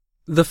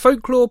The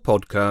Folklore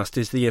Podcast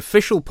is the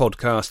official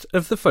podcast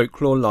of the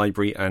Folklore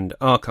Library and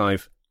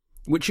Archive,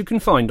 which you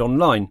can find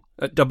online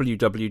at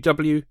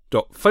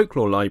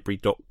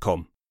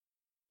www.folklorelibrary.com.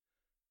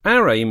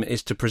 Our aim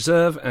is to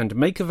preserve and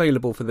make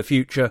available for the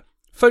future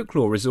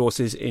folklore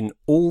resources in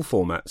all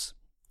formats: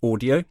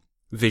 audio,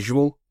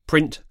 visual,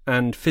 print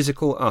and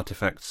physical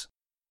artefacts.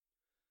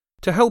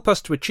 To help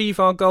us to achieve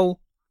our goal,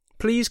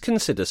 please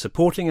consider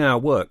supporting our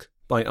work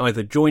by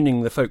either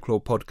joining the Folklore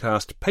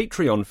Podcast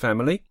Patreon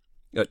family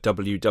at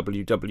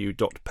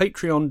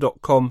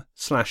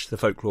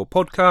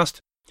www.patreon.com/thefolklorepodcast,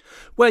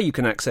 where you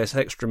can access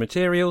extra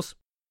materials,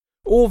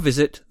 or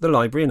visit the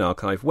Library and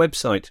Archive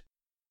website.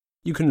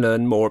 You can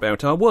learn more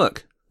about our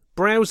work,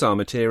 browse our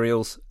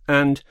materials,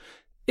 and,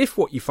 if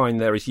what you find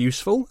there is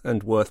useful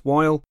and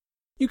worthwhile,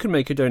 you can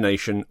make a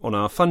donation on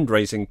our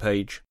fundraising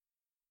page.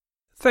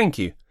 Thank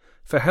you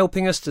for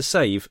helping us to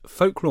save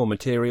folklore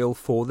material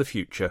for the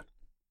future.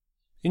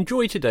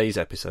 Enjoy today's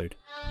episode.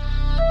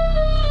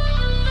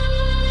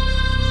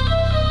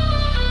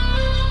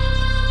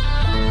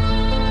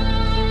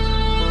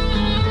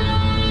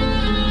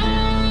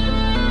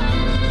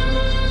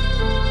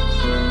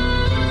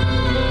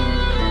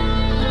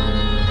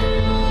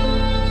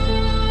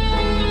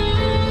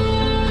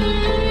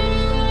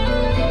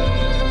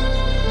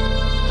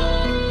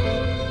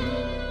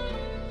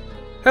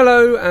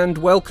 Hello and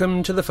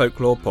welcome to the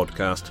Folklore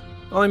Podcast.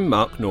 I'm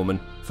Mark Norman,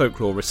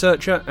 folklore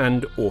researcher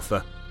and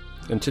author,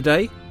 and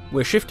today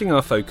we're shifting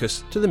our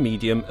focus to the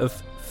medium of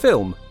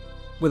film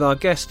with our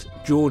guest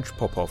George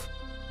Popov.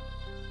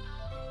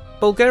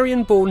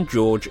 Bulgarian-born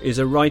George is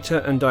a writer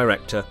and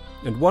director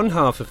and one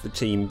half of the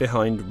team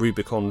behind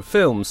Rubicon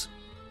Films,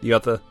 the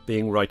other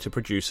being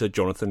writer-producer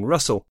Jonathan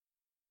Russell.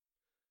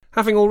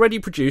 Having already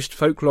produced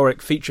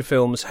folkloric feature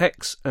films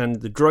Hex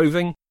and The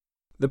Droving,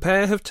 the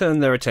pair have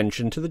turned their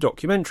attention to the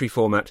documentary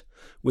format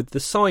with the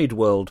Side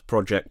World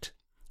project,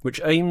 which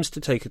aims to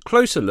take a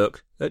closer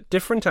look at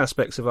different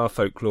aspects of our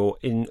folklore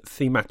in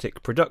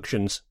thematic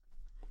productions.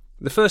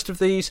 The first of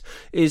these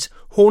is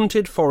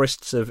Haunted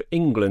Forests of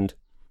England,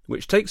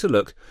 which takes a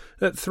look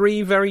at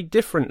three very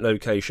different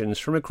locations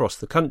from across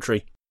the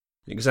country,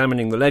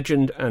 examining the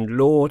legend and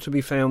lore to be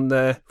found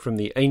there from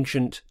the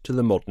ancient to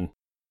the modern.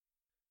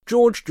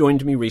 George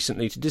joined me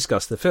recently to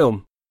discuss the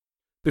film.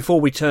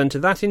 Before we turn to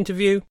that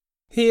interview,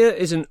 here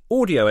is an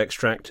audio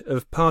extract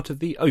of part of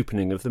the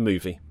opening of the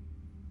movie.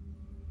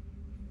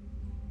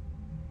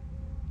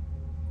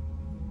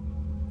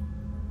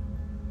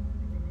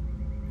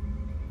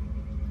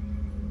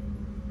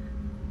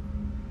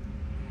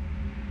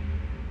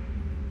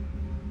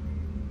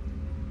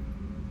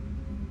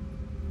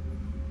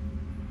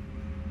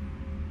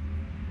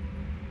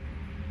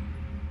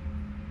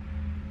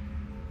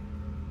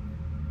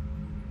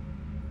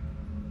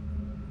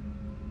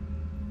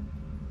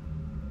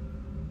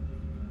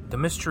 The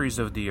mysteries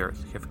of the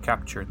earth have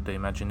captured the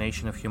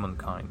imagination of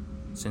humankind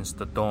since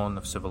the dawn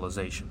of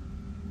civilization.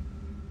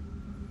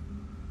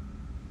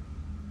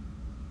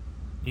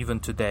 Even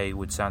today,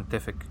 with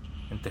scientific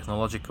and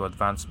technological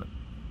advancement,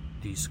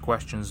 these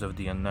questions of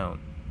the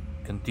unknown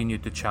continue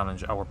to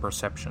challenge our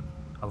perception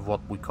of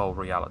what we call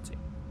reality.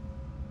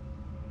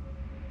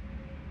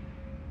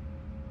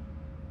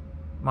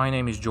 My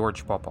name is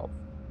George Popov.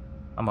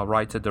 I'm a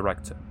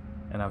writer-director,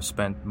 and I've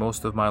spent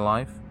most of my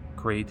life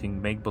creating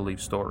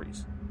make-believe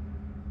stories,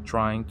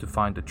 trying to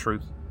find the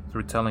truth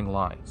through telling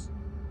lies,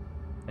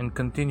 and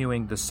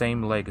continuing the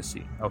same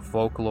legacy of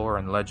folklore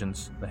and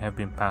legends that have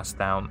been passed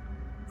down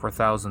for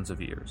thousands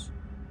of years.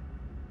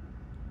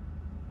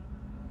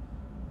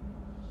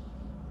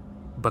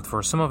 But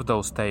for some of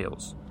those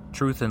tales,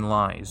 truth and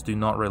lies do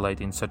not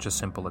relate in such a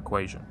simple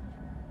equation.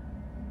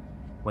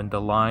 When the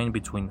line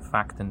between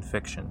fact and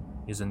fiction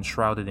is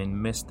enshrouded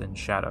in mist and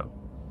shadow,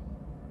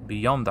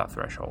 beyond that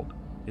threshold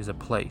is a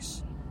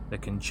place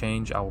that can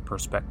change our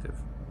perspective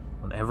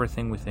on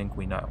everything we think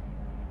we know.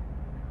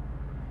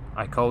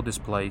 I call this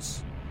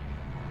place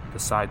the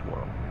Side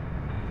World.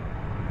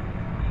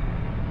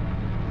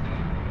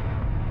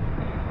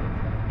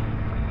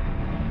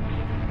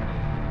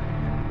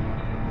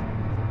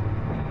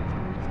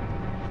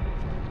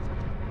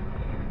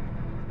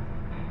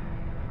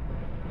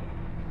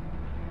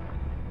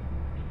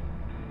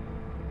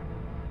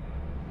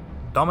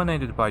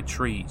 Dominated by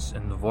trees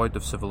and void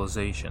of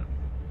civilization,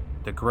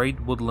 the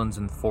great woodlands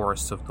and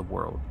forests of the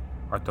world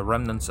are the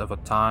remnants of a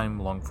time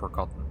long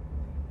forgotten.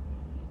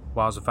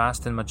 Whilst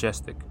vast and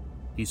majestic,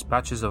 these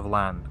patches of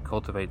land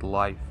cultivate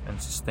life and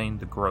sustain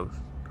the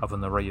growth of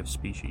an array of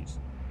species.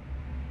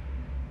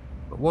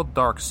 But what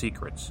dark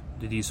secrets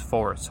do these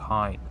forests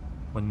hide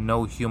when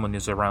no human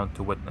is around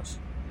to witness?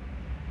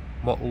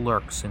 What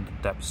lurks in the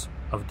depths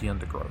of the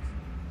undergrowth,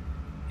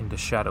 in the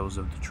shadows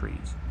of the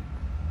trees?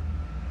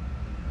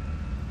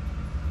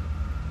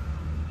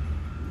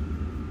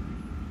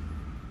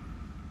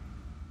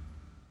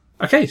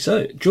 Okay,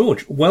 so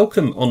George,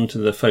 welcome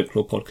onto the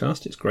Folklore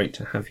Podcast. It's great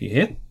to have you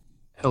here.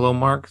 Hello,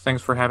 Mark.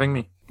 Thanks for having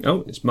me.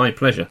 Oh, it's my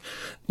pleasure.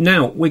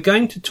 Now, we're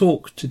going to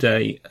talk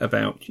today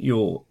about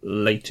your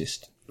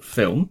latest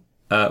film,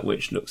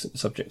 which looks at the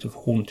subject of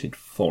haunted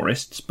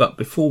forests. But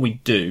before we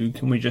do,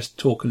 can we just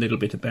talk a little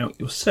bit about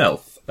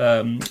yourself?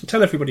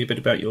 Tell everybody a bit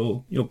about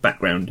your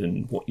background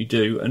and what you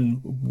do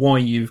and why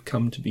you've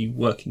come to be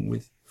working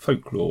with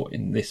folklore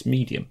in this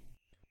medium.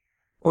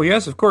 Oh,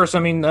 yes, of course. I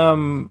mean,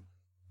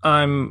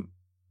 I'm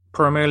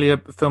primarily a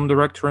film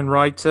director and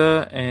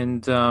writer,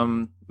 and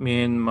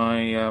me and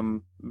my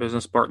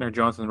business partner,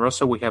 Jonathan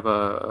Russell, we have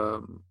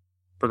a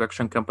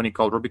production company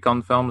called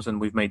Rubicon Films,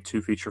 and we've made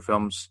 2 feature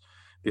films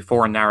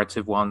before,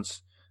 narrative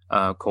ones,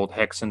 called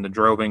Hex and The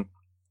Droving.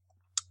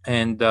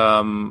 And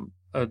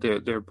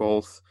they're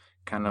both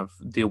kind of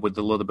deal with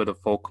a little bit of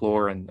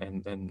folklore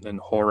and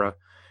horror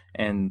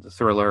and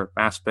thriller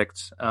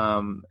aspects.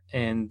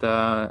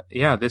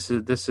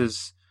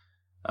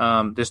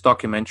 This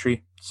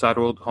documentary,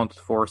 Saddleworld Haunted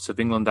Forests of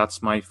England,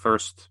 that's my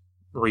first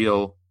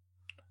real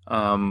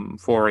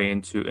foray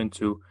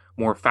into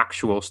more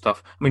factual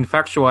stuff. I mean,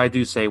 factual, I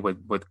do say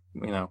with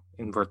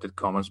inverted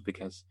commas,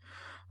 because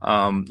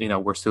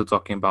we're still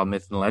talking about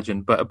myth and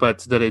legend, but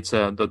that it's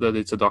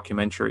a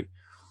documentary.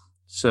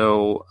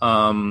 So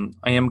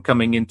I am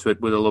coming into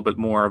it with a little bit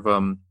more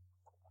of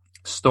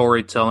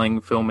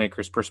storytelling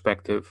filmmaker's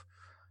perspective,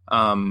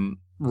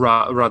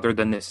 rather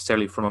than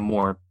necessarily from a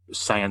more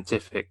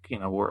scientific,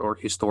 or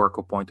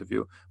historical point of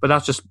view. But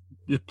that's just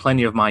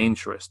plenty of my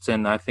interests,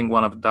 and I think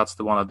that's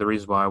one of the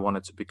reasons why I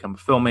wanted to become a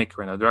filmmaker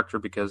and a director,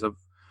 because of,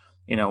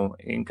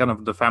 in kind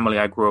of the family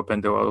I grew up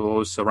in, they were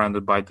always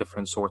surrounded by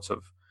different sorts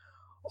of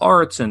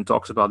arts and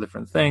talks about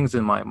different things.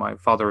 And my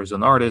father is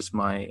an artist,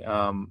 my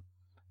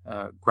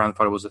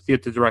grandfather was a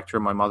theater director,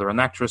 my mother an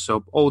actress,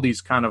 so all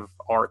these kind of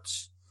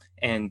arts,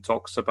 and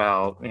talks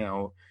about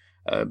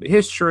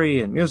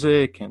history and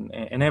music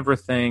and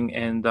everything,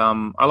 and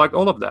I like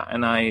all of that,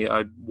 and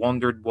I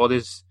wondered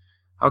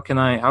how can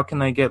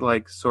I get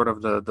like sort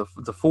of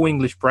the full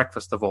English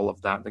breakfast of all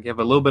of that, like have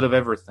a little bit of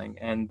everything,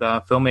 and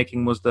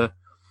filmmaking was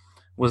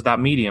that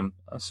medium,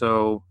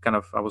 so kind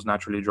of I was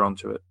naturally drawn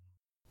to it.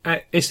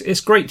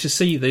 It's great to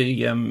see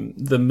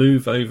the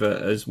move over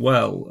as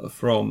well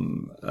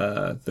from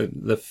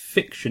the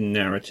fiction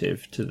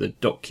narrative to the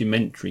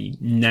documentary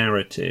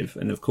narrative,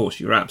 and of course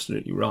you're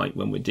absolutely right.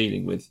 When we're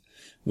dealing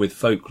with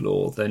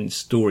folklore, then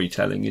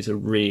storytelling is a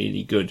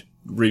really good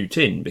route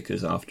in,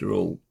 because after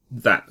all,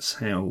 that's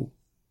how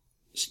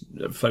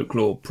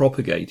folklore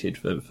propagated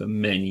for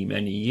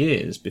many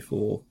years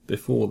before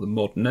the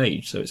modern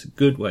age. So it's a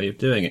good way of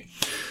doing it.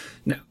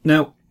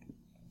 Now.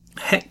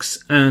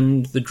 Hex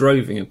and The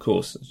Droving, of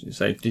course, as you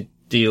say, did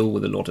deal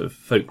with a lot of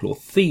folklore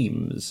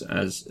themes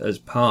as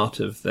part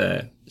of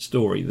their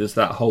story. There's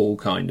that whole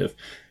kind of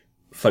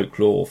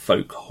folklore,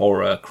 folk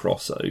horror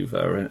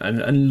crossover,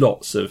 and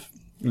lots of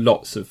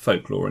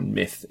folklore and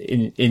myth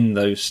in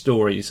those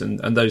stories, and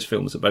those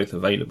films are both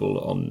available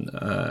on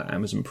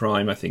Amazon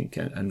Prime, I think,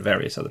 and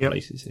various other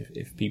places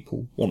if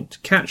people want to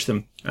catch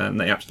them, and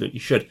they absolutely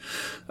should.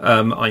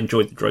 I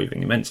enjoyed The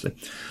Droving immensely.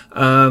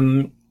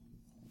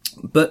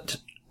 But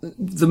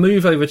the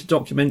move over to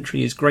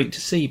documentary is great to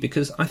see,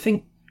 because I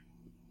think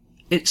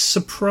it's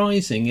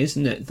surprising,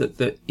 isn't it, that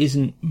there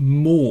isn't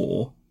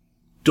more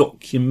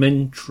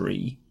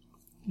documentary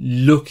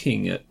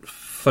looking at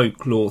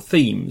folklore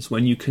themes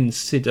when you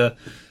consider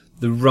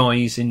the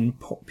rise in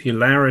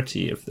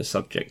popularity of the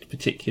subject,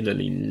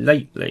 particularly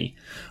lately.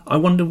 I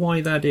wonder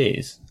why that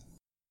is.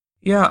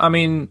 Yeah, I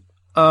mean,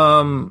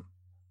 I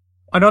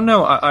don't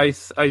know. I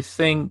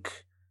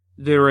think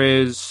there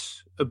is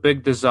a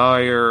big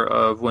desire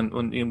of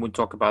when we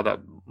talk about that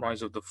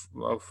rise of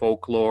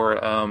folklore,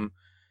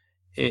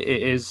 it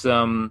is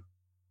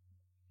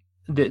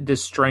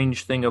this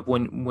strange thing of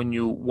when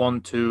you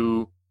want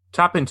to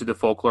tap into the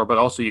folklore, but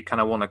also you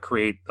kind of want to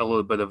create a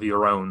little bit of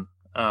your own,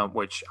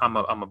 which I'm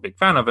a big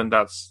fan of, and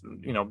that's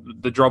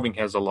The Droving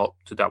has a lot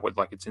to that with,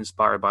 like, it's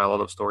inspired by a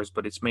lot of stories,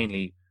 but it's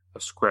mainly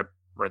a script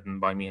written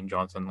by me and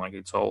Jonathan, like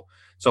it's all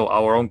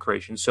our own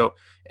creation. So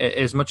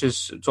as much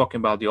as talking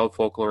about the old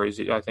folklore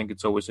is, I think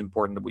it's always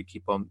important that we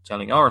keep on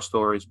telling our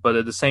stories, but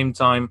at the same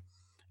time,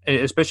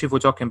 especially if we're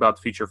talking about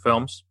feature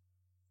films,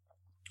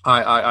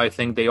 I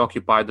think they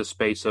occupy the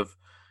space of,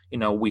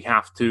 we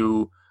have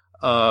to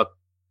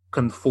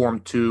conform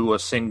to a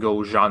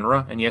single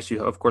genre. And yes,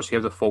 of course you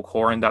have the folk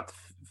horror, and that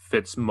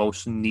fits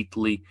most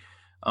neatly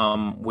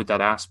with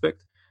that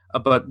aspect.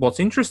 But what's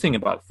interesting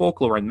about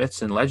folklore and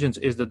myths and legends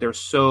is that they're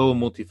so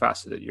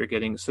multifaceted. You're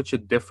getting such a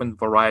different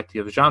variety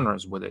of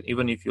genres with it.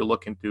 Even if you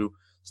look into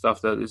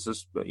stuff that is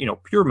just,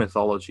 pure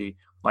mythology,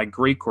 like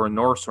Greek or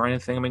Norse or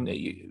anything. I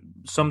mean,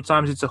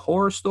 sometimes it's a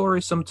horror story.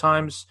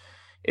 Sometimes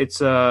it's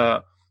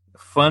a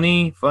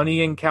funny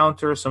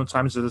encounter.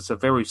 Sometimes it's a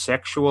very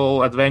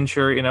sexual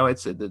adventure.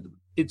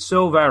 It's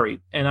so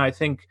varied. And I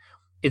think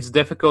it's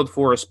difficult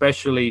for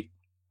especially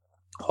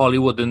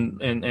Hollywood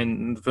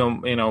and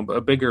film,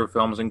 bigger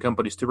films and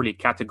companies to really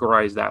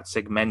categorize that,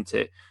 segment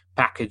it,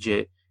 package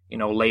it,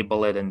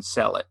 label it and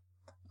sell it.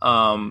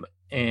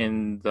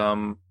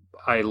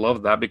 I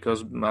love that,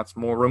 because that's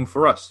more room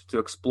for us to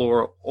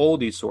explore all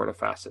these sort of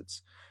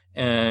facets.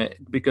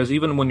 Because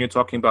even when you're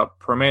talking about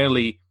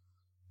primarily,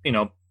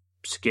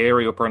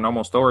 scary or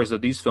paranormal stories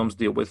that these films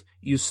deal with,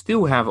 you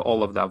still have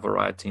all of that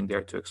variety in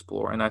there to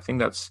explore. And I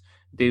think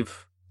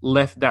they've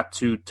left that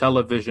to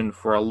television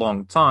for a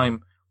long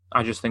time.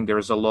 I just think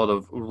there's a lot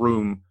of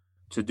room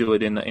to do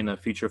it in a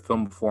feature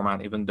film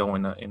format, even though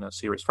in a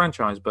series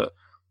franchise. But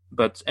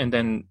and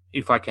then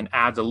if I can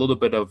add a little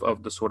bit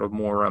of the sort of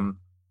more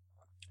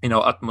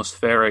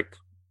atmospheric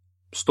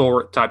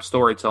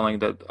storytelling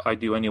that I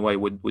do anyway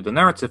with the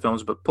narrative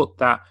films, but put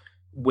that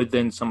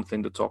within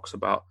something that talks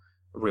about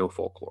real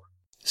folklore.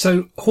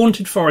 So,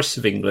 Haunted Forests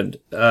of England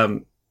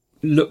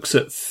looks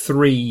at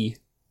 3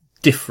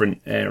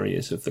 different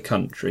areas of the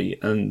country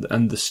and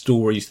the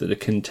stories that are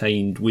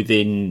contained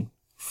within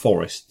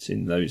forests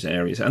in those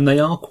areas, and they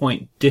are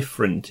quite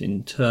different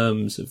in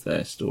terms of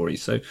their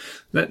stories. So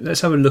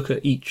let's have a look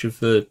at each of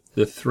the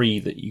 3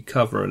 that you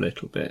cover a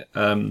little bit.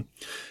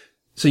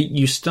 So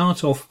you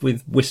start off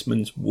with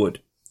Wistman's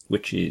Wood,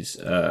 which is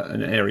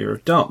an area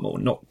of Dartmoor,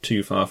 not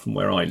too far from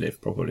where I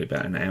live, probably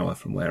about an hour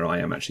from where I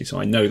am actually,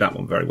 so I know that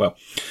one very well.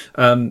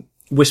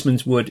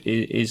 Wistman's Wood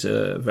is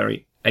a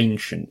very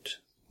ancient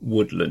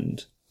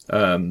woodland,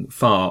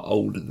 far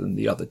older than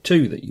the other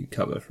 2 that you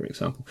cover, for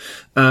example.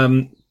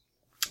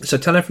 So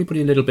tell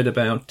everybody a little bit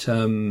about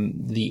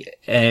the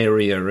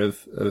area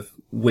of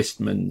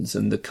Wistman's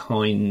and the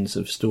kinds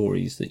of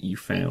stories that you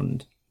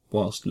found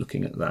whilst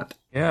looking at that.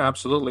 Yeah,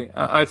 absolutely.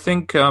 I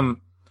think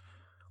one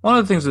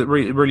of the things that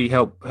really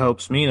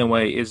helps me in a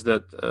way is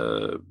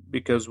that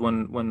because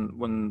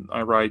when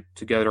I write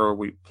together or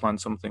we plan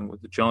something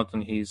with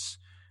Jonathan, he's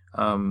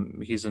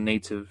a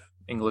native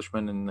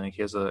Englishman and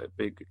he has a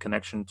big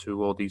connection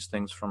to all these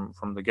things from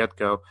the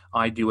get-go.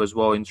 I do as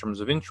well in terms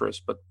of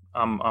interest, but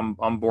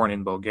I'm born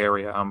in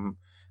Bulgaria.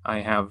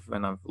 I've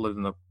lived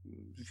in a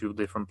few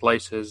different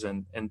places,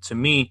 and to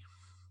me,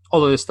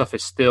 all of this stuff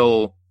is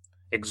still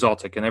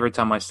exotic. And every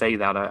time I say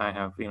that, I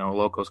have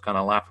locals kind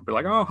of laugh and be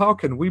like, "Oh, how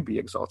can we be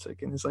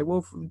exotic?" And it's like,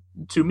 well,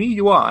 to me,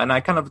 you are. And I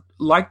kind of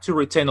like to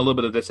retain a little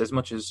bit of this as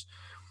much as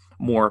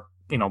more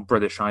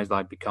Britishized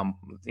I become,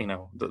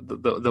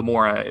 the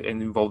more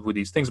I'm involved with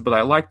these things. But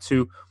I like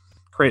to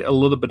create a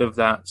little bit of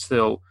that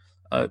still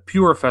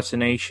pure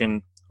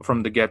fascination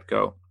from the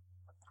get-go,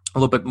 a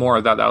little bit more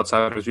of that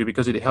outsider's view,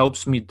 because it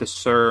helps me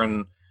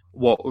discern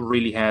what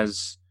really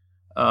has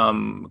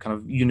kind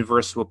of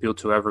universal appeal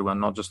to everyone,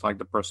 not just like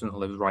the person who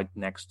lives right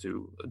next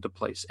to the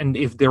place. And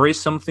if there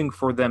is something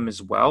for them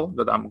as well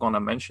that I'm going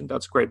to mention,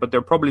 that's great. But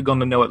they're probably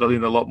going to know it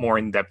a lot more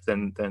in depth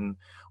than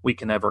we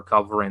can ever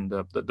cover in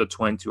the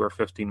 20 or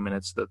 15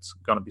 minutes that's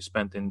going to be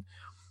spent in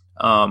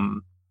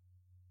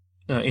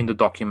the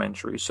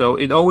documentary. So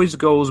it always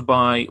goes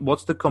by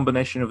what's the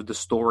combination of the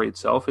story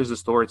itself. Is the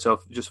story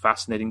itself just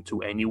fascinating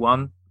to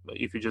anyone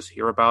if you just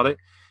hear about it?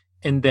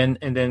 And then,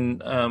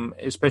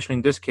 especially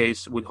in this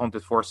case with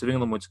Haunted Forest of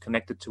England, which is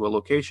connected to a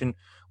location,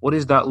 what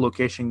is that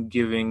location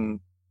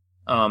giving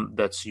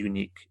that's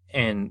unique?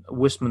 And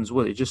Wistman's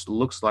Wood, it just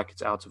looks like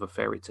it's out of a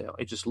fairy tale.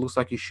 It just looks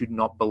like it should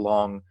not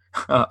belong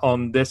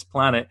on this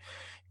planet.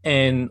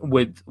 And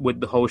with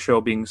the whole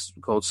show being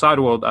called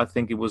Sideworld, I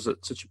think it was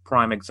such a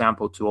prime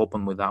example to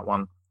open with that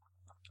one,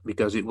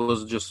 because it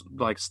was just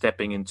like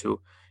stepping into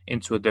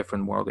a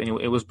different world.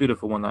 And it was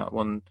beautiful when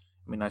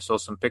I saw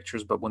some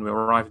pictures, but when we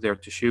arrived there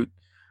to shoot,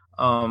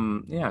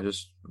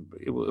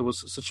 it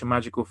was such a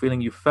magical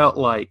feeling. You felt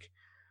like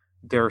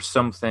there's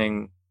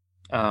something,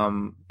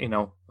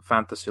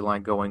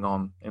 fantasy-like going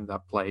on in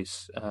that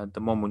place.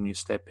 The moment you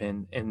step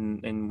in,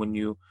 and when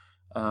you,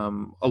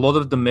 a lot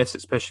of the myths,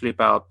 especially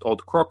about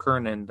Old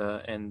Crockern and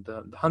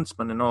the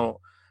Huntsman and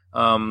all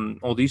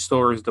these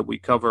stories that we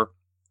cover,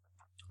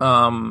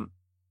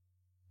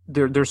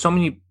 there's so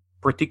many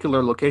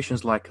particular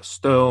locations like a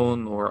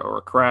stone or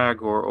a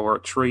crag or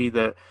a tree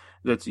that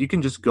you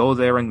can just go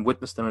there and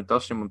witness them and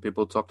touch them. When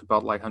people talked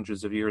about like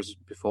hundreds of years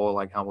before,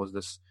 like how was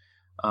this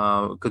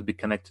could be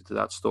connected to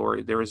that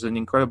story. There is an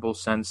incredible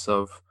sense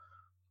of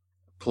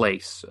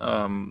place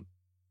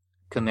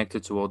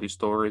connected to all these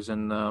stories,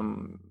 and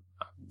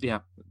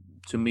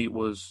to me it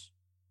was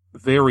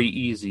very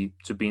easy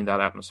to be in that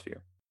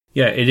atmosphere.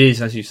 Yeah, it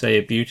is, as you say,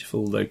 a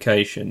beautiful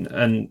location,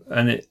 and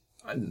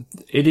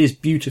it is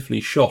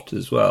beautifully shot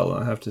as well.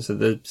 I have to say,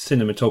 the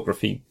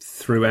cinematography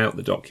throughout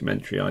the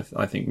documentary,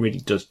 I think, really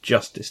does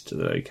justice to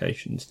the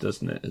locations,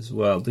 doesn't it, as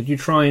well? Did you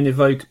try and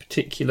evoke a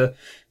particular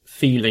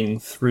feeling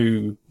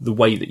through the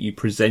way that you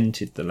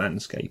presented the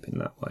landscape in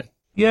that way?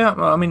 Yeah,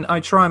 I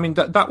try.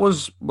 That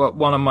was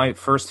one of my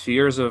first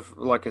fears of,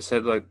 like I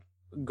said, like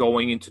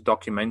going into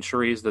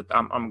documentaries, that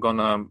I'm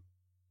gonna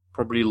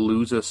probably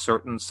lose a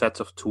certain set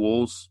of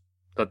tools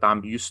that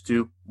I'm used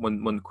to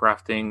when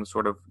crafting,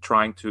 sort of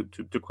trying to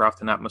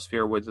craft an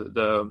atmosphere with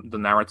the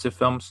narrative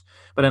films.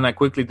 But then I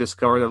quickly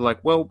discovered that,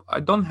 like, well, I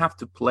don't have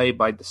to play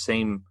by the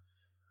same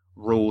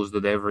rules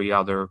that every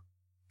other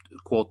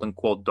quote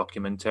unquote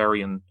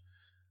documentarian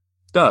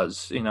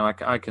does.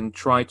 I can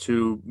try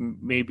to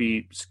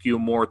maybe skew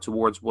more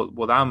towards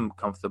what I'm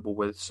comfortable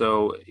with.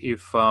 So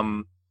if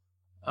I'm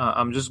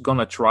just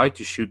gonna try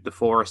to shoot the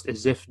forest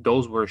as if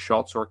those were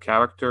shots or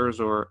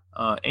characters or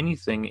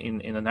anything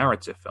in a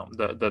narrative film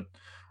that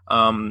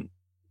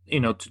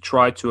to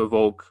try to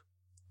evoke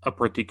a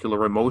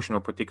particular emotion or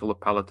particular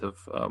palette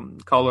of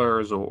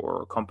colors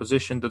or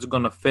composition that's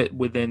going to fit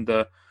within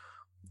the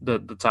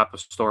type of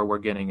story we're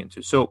getting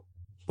into. So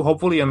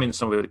hopefully, I mean,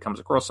 some of it comes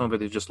across, some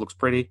of it just looks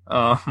pretty.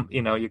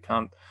 You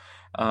can't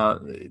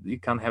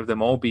have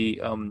them all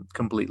be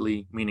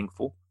completely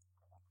meaningful.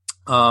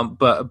 There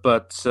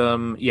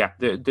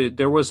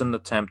was an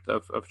attempt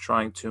of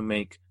trying to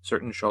make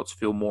certain shots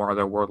feel more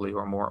otherworldly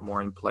or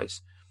more in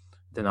place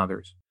than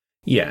others.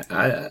 Yeah,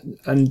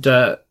 and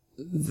the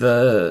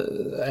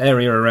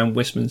area around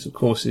Wistman's, of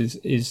course,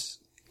 is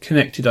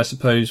connected, I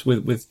suppose,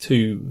 with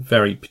two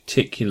very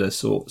particular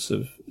sorts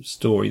of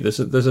story. There's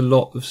a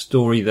lot of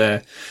story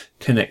there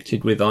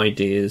connected with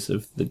ideas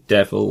of the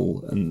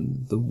devil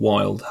and the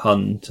wild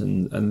hunt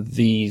and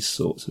these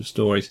sorts of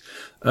stories.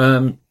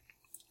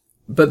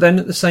 But then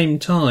at the same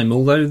time,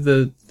 although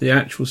the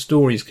actual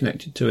stories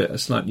connected to it are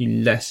slightly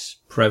less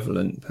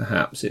prevalent,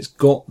 perhaps, it's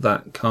got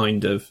that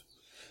kind of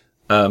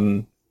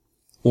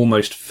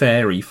almost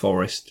fairy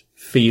forest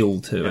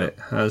feel to it,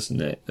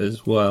 hasn't it,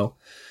 as well?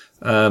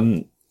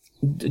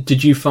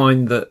 Did you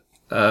find that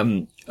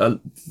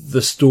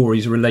the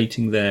stories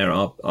relating there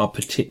are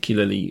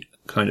particularly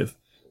kind of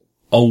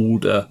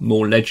older,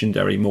 more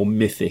legendary, more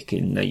mythic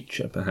in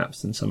nature,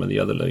 perhaps, than some of the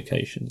other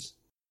locations?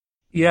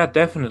 Yeah,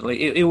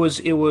 definitely. It was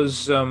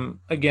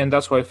again,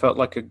 that's why I felt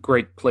like a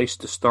great place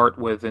to start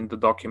with in the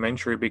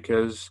documentary,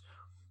 because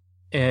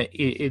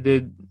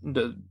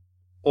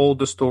all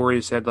the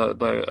stories had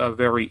a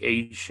very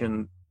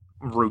ancient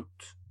root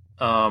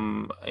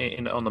on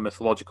the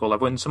mythological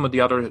level. And some of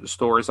the other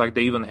stories, like,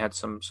 they even had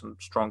some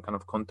strong kind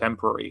of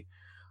contemporary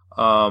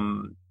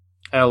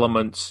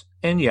elements,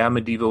 and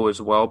medieval as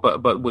well.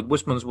 But with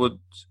Wistman's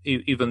Woods,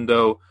 even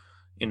though,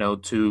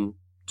 to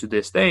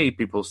this day,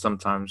 people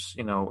sometimes,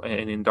 and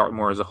in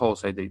Dartmoor as a whole,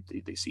 say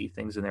they see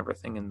things and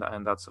everything,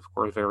 and that's of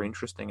course very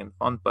interesting and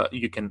fun. But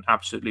you can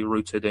absolutely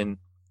root it in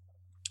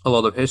a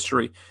lot of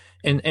history,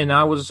 and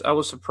I was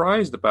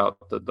surprised about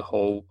the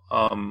whole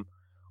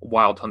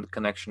Wild Hunt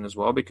connection as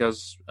well,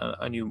 because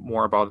I knew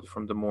more about it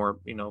from the more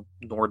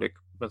Nordic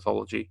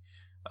mythology,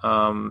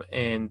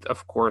 and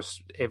of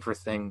course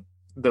everything.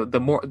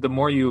 The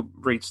more you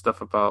read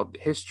stuff about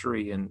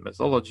history and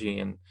mythology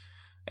and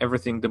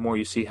everything, the more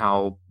you see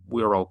how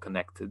we're all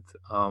connected,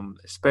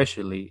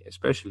 especially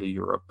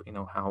Europe.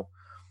 How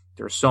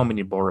there's so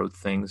many borrowed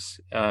things,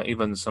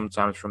 even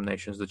sometimes from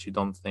nations that you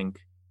don't think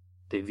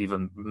they've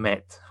even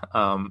met.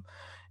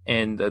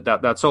 And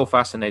that's so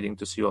fascinating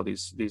to see all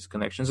these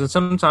connections. And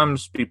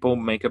sometimes people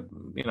make up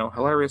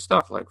hilarious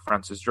stuff, like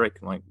Francis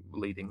Drake like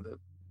leading the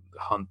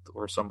hunt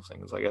or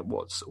something. It's like,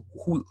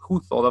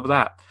 who thought of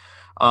that?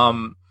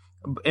 And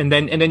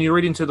then you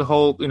read into the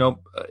whole,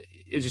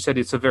 as you said,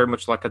 it's a very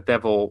much like a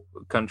devil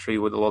country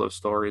with a lot of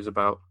stories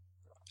about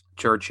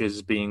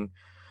churches being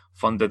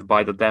funded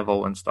by the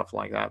devil and stuff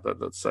like that.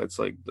 It's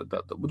like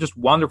just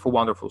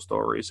wonderful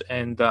stories.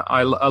 And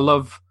I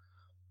love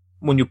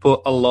when you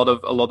put a lot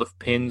of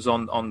pins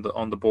on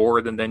the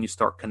board, and then you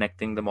start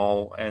connecting them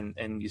all,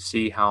 and you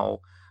see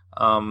how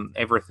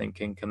everything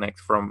can connect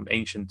from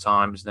ancient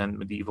times, then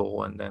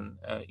medieval, and then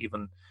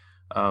even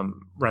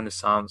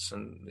Renaissance,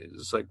 and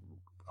it's like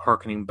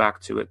harkening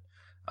back to it.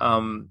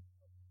 And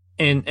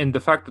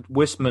the fact that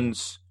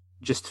Wistman's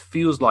just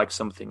feels like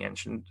something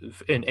ancient,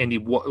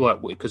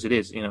 because it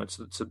is,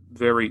 it's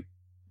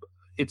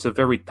a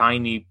very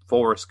tiny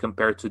forest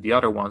compared to the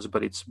other ones,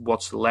 but it's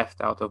what's left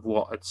out of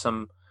what at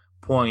some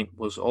point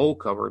was all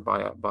covered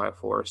by a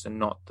forest, and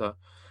not the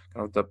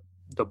kind of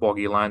the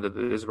boggy land that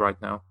it is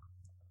right now.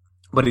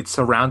 But it's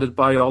surrounded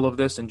by all of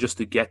this, and just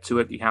to get to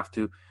it, you have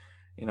to,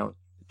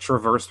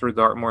 traverse through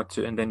Dartmoor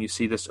and then you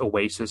see this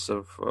oasis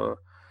of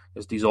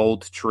there's these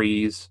old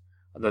trees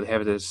that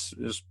have this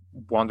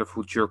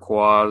wonderful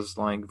turquoise,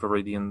 like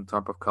viridian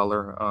type of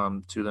color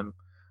to them.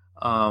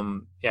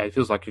 It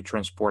feels like you're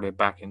transported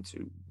back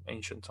into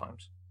ancient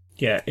times.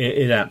 Yeah,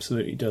 it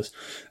absolutely does.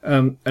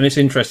 And it's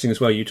interesting as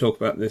well, you talk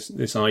about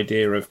this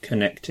idea of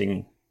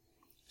connecting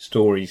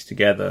stories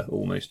together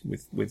almost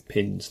with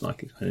pins,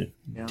 like a kind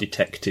of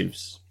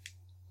detective's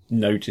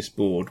notice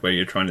board where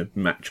you're trying to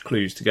match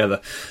clues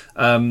together.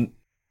 And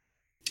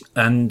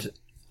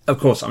of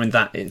course, I mean,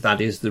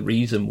 that is the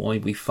reason why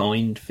we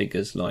find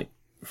figures like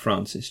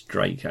Francis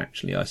Drake,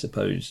 actually, I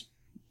suppose,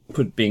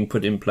 being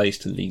put in place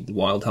to lead the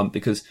Wild Hunt,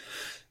 because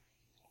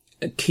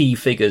key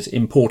figures,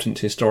 important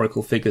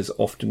historical figures,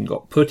 often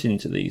got put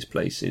into these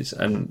places,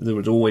 and there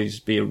would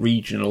always be a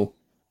regional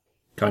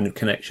kind of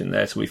connection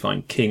there. So we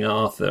find King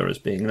Arthur as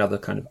being another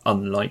kind of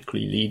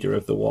unlikely leader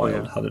of the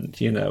Wild Hunt,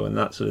 and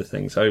that sort of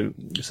thing. So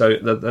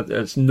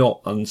that's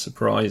not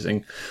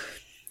unsurprising.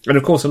 And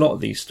of course, a lot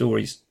of these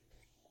stories,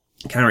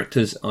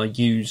 characters are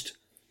used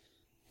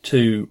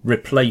to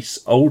replace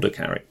older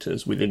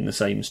characters within the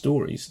same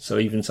stories. So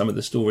even some of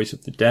the stories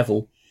of the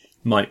devil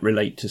might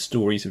relate to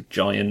stories of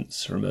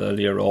giants from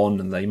earlier on,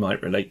 and they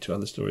might relate to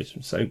other stories.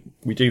 So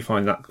we do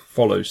find that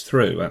follows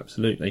through,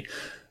 absolutely.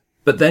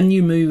 But then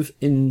you move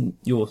in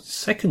your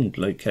second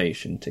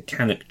location to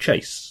Cannock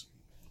Chase,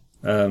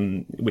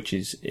 which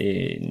is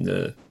in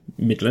the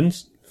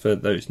Midlands, for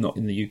those not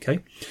in the UK.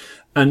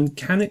 And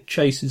Cannock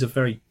Chase is a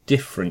very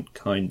different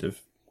kind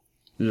of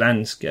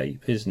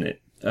landscape, isn't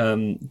it?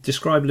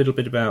 Describe a little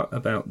bit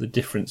about the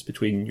difference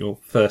between your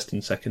first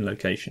and second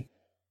location.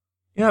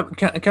 Yeah,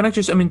 Cannock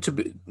Chase, I mean,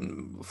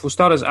 for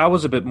starters, I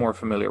was a bit more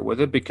familiar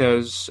with it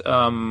because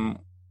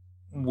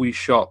we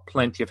shot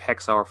plenty of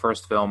Hex, our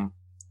first film,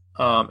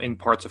 in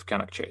parts of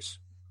Cannock Chase.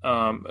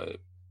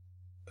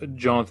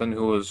 Jonathan,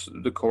 who was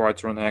the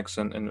co-writer on Hex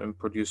and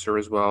producer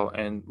as well,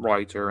 and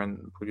writer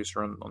and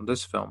producer on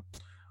this film,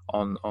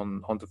 on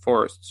Haunted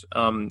Forests.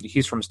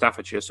 He's from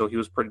Staffordshire, so he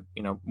was pretty,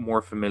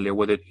 more familiar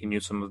with it. He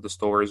knew some of the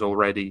stories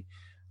already.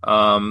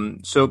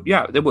 So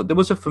yeah, there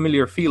was a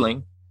familiar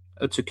feeling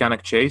to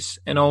Cannock Chase,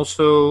 and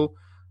also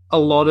a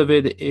lot of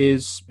it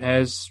has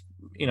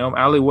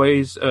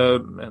alleyways.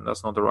 And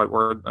that's not the right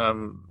word.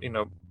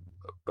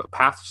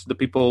 Paths that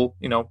people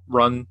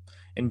run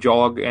and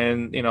jog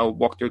and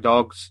walk their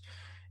dogs,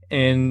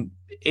 and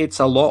it's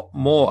a lot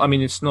more. I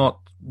mean, it's not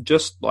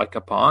just like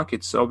a park.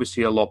 It's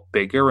obviously a lot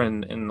bigger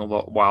and a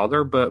lot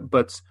wilder,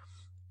 but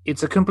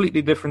it's a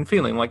completely different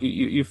feeling. Like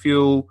you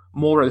feel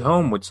more at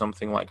home with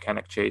something like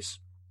Cannock Chase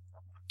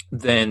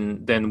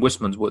than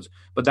Wistman's Woods.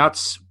 But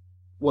that's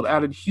what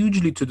added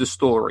hugely to the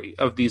story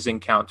of these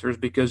encounters,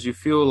 because you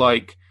feel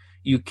like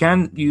you're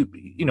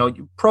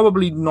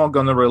probably not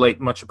going to relate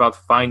much about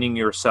finding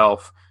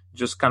yourself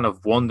just kind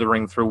of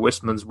wandering through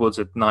Wistman's Woods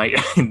at night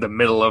in the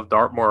middle of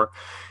Dartmoor,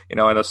 in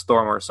a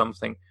storm or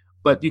something.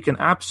 But you can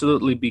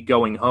absolutely be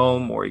going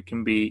home, or you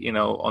can be,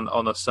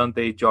 on a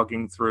Sunday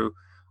jogging through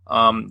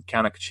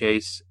Cannock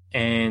Chase,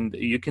 and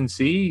you can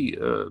see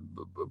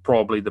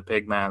probably the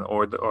Pigman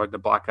or the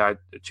Black-Eyed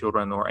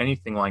Children or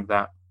anything like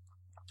that.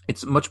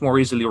 It's much more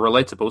easily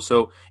relatable.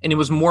 So, and it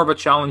was more of a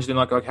challenge than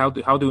like how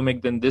do we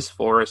make then this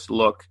forest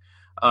look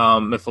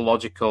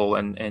mythological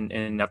and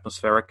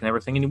atmospheric and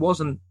everything. And it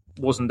wasn't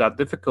that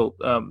difficult.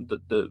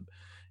 The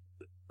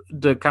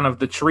kind of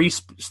the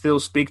trees still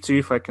speak to you,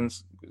 if I can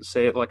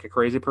say it like a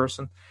crazy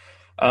person.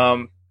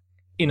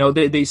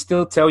 They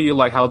still tell you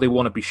like how they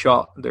want to be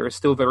shot. They're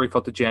still very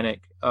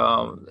photogenic,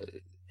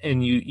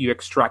 and you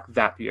extract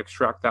that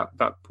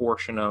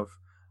portion of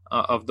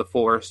the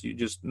forest. You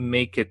just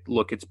make it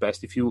look its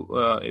best. If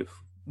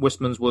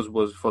Wistman's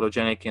was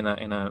photogenic in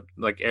a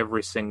like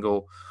every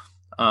single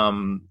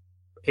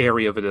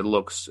area of it, it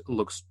looks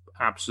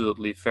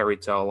absolutely fairy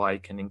tale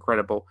like and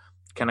incredible.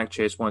 Cannock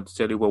Chase wanted to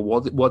tell you, well,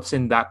 what's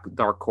in that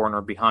dark corner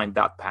behind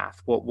that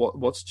path?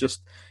 What's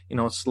just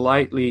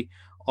slightly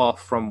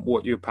off from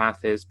what your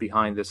path is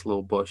behind this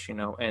little bush, and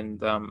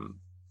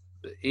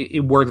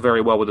it worked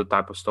very well with the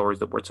type of stories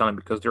that we're telling,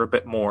 because they're a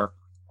bit more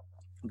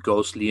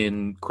ghostly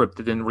and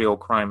cryptid and real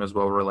crime as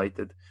well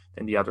related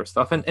than the other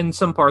stuff, and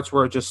some parts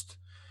were just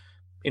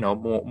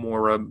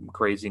more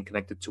crazy and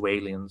connected to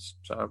aliens,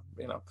 so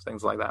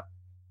things like that.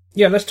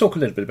 Yeah, let's talk a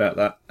little bit about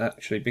that,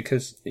 actually,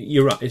 because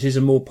you're right. It is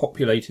a more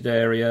populated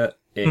area.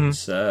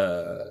 It's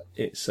a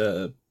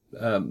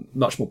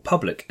much more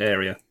public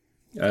area,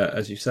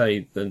 as you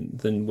say,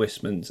 than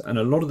Wistman's. And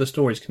a lot of the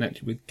stories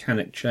connected with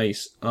Cannock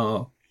Chase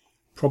are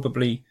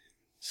probably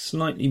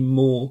slightly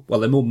more,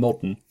 well, they're more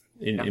modern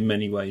in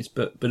many ways,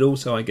 but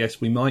also I guess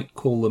we might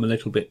call them a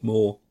little bit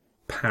more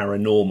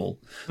paranormal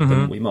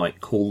than we might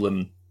call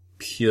them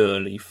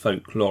purely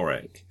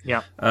folkloric.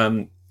 Yeah.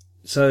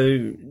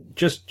 So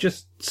just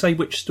say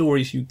which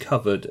stories you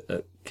covered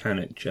at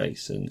Cannock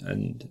Chase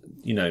and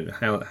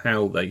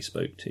how they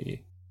spoke to you.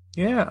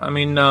 Yeah, I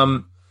mean,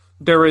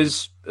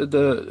 there's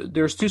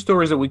two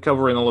stories that we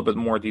cover in a little bit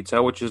more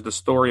detail, which is the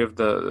story of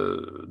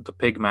the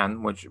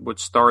Pigman, which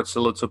starts a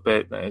little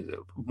bit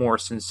more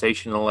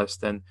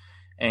sensationalist and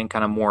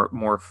kind of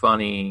more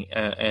funny,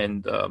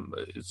 and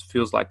it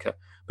feels like a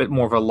bit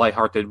more of a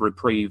lighthearted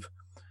reprieve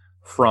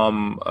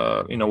from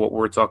what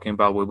we're talking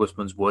about with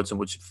Wistman's Woods, and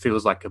which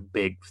feels like a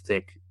big,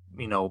 thick,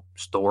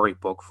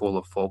 storybook full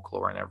of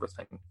folklore and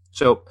everything.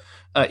 So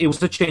it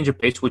was a change of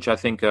pace, which I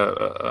think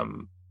a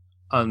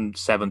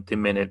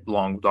 70-minute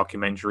long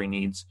documentary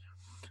needs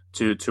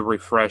to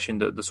refresh in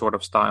the sort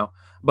of style.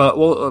 But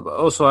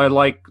also I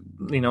like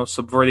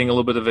subverting a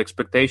little bit of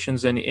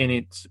expectations, and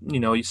it's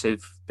you say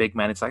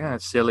Pigman, it's like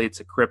it's silly, it's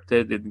a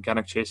cryptid, it kind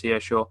of chase, yeah,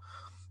 sure.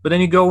 But then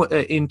you go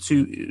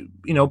into,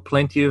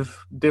 plenty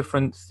of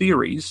different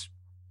theories,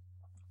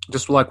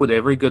 just like with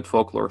every good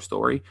folklore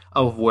story,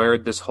 of where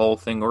this whole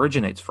thing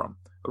originates from,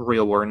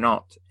 real or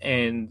not.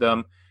 And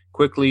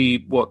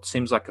quickly, what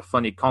seems like a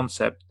funny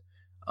concept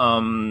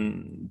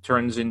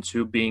turns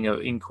into being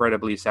an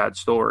incredibly sad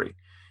story,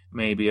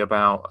 maybe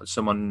about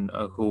someone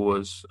who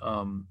was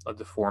a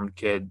deformed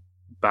kid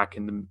back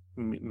in the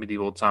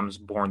medieval times,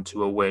 born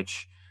to a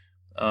witch,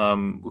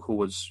 who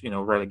was,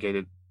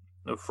 relegated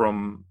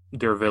from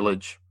their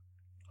village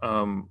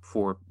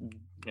for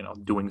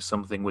doing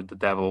something with the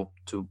devil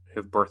to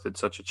have birthed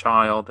such a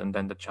child, and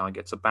then the child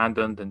gets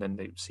abandoned, and then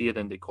they see it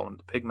and they call him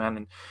the Pigman,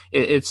 and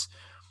it's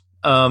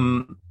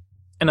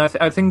and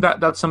I think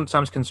that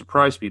sometimes can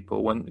surprise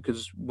people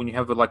because when you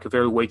have a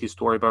very weighty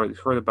story about it, you've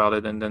heard about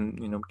it, and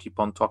then keep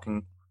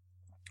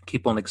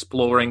keep on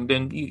exploring,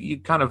 then you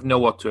kind of know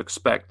what to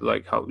expect,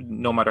 like how,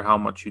 no matter how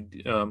much you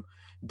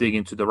dig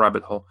into the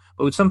rabbit hole.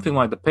 But with something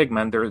like the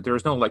Pigman,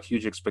 there's no like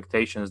huge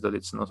expectations that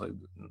it's not like,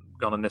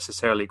 gonna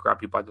necessarily grab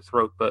you by the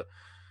throat. But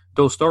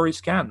those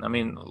stories can. I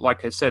mean,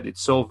 like I said,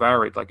 it's so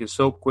varied. Like it's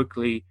so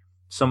quickly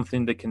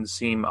something that can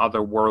seem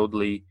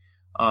otherworldly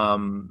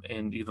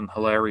and even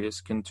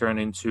hilarious can turn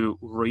into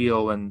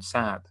real and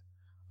sad,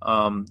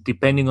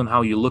 depending on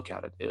how you look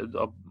at it.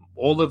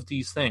 All of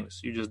these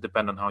things, you just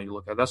depend on how you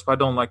look at it. That's why I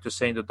don't like to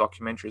say in the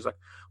documentaries, like,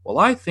 well,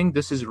 I think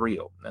this is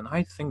real and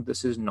I think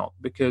this is not,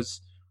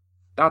 because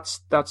that's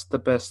the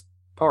best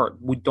part.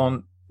 We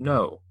don't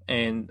know,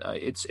 and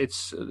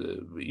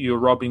you're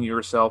robbing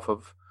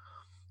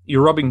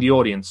the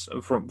audience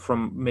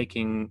from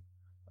making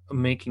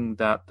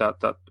that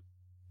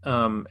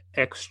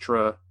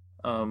extra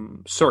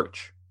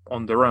search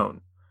on their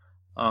own,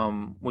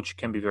 which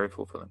can be very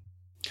fulfilling.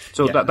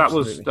 So that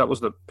was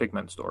the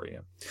Pigman story.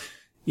 Yeah.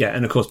 Yeah,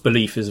 and of course,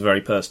 belief is a very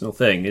personal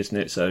thing, isn't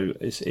it? So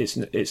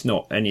it's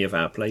not any of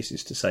our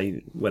places to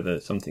say whether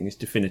something is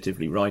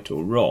definitively right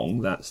or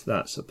wrong.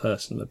 That's a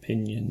personal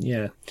opinion.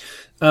 Yeah.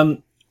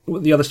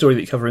 The other story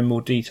that you cover in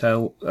more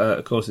detail,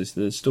 of course, is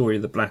the story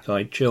of the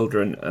black-eyed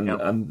children,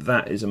 and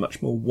that is a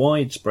much more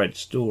widespread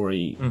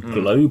story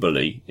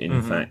globally,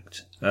 in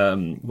fact.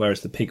 Whereas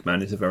the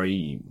Pigman is a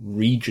very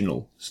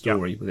regional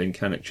story within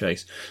Cannock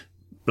Chase.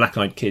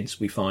 Black-eyed kids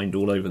we find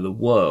all over the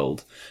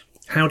world.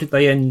 How did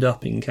they end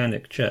up in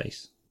Cannock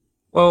Chase?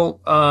 Well,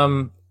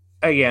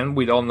 again,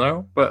 we don't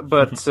know, but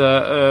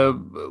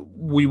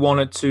we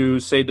wanted to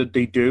say that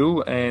they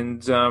do,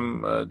 and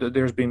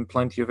there's been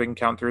plenty of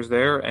encounters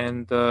there,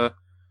 and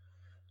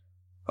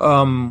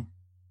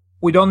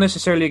we don't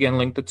necessarily, again,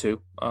 link the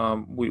two.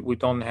 We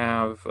don't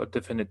have a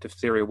definitive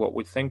theory of what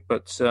we think,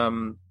 but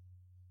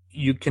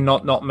you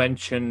cannot not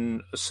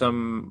mention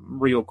some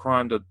real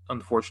crime that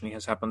unfortunately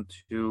has happened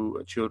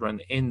to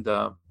children in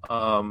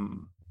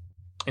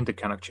the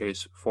Cannock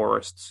Chase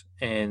forests,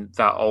 and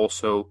that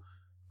also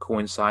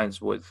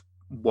coincides with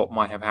what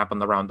might have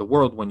happened around the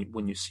world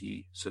when you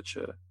see such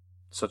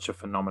a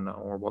phenomena,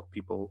 or what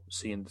people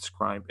see and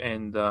describe.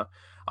 And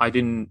I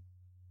didn't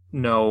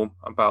know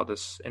about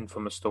this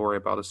infamous story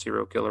about a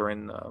serial killer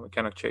in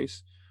Cannock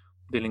Chase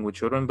dealing with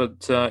children,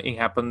 but it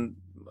happened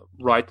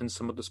right in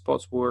some of the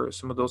spots where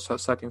some of those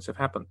sightings have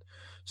happened.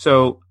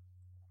 So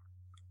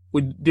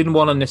we didn't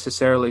want to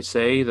necessarily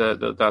say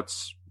that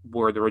that's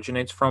where it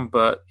originates from,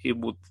 but it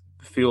would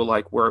feel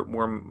like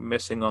we're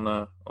missing on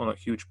a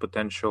huge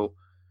potential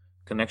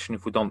connection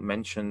if we don't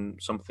mention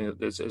something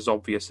that is as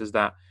obvious as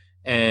that.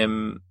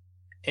 And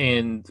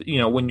you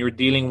know, when you're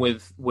dealing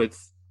with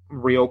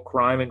real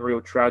crime and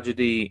real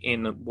tragedy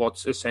in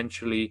what's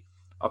essentially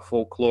a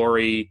folklore,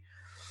 you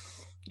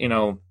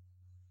know,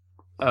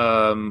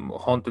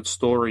 haunted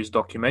stories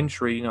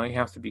documentary, you know, you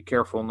have to be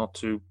careful not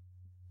to,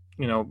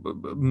 you know,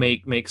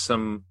 make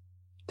some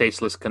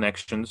tasteless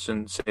connections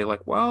and say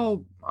like,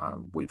 well,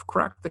 we've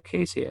cracked the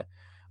case here.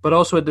 But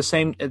also at the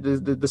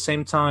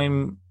same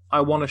time,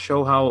 I want to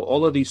show how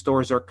all of these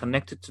stories are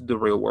connected to the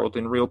real world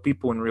and real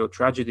people and real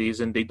tragedies,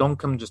 and they don't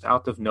come just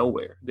out of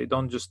nowhere. We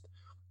don't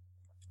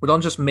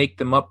just make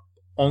them up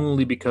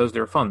only because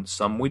they're fun.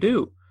 Some we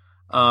do,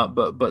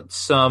 but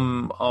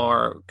some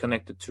are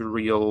connected to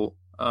real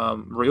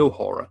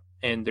horror,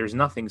 and there's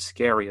nothing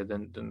scarier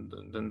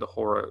than the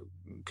horror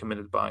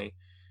committed by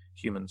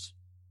humans.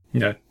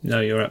 No,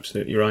 you're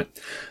absolutely right.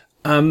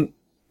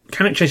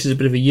 Cannock Chase is a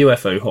bit of a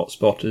UFO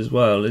hotspot as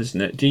well,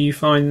 isn't it? Do you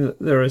find that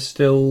there are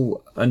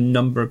still a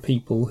number of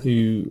people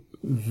who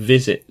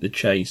visit the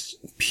chase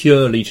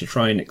purely to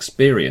try and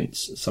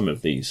experience some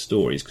of these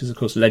stories? Because, of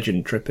course,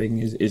 legend tripping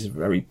is a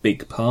very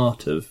big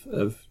part of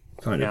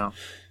kind of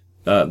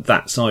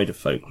that side of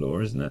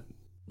folklore, isn't it?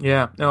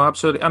 Yeah, no,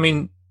 absolutely. I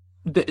mean,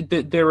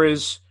 there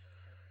is...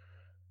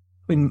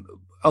 I mean,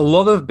 a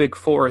lot of big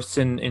forests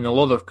in a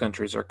lot of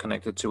countries are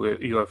connected to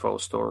UFO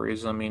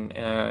stories. I mean,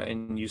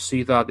 and you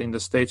see that in the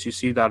States, you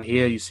see that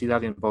here, you see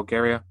that in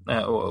Bulgaria,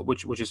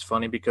 which is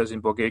funny because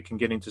in Bulgaria you can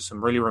get into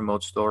some really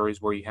remote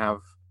stories where you have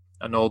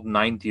an old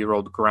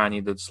 90-year-old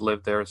granny that's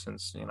lived there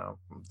since, you know,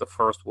 the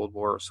First World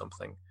War or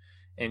something,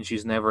 and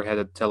she's never had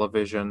a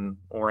television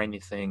or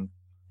anything,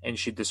 and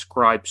she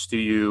describes to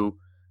you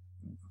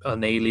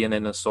an alien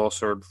and a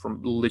saucer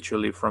from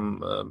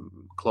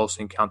Close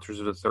Encounters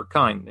of the Third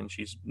Kind, and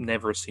she's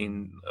never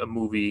seen a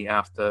movie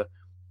after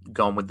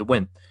Gone with the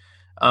Wind.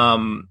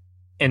 And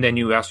then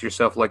you ask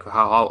yourself, like,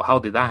 how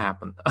did that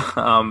happen?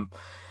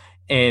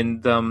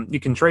 And you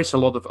can trace a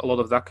lot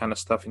of that kind of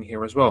stuff in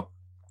here as well.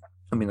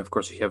 I mean, of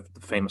course, you have the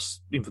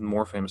famous, even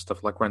more famous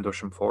stuff like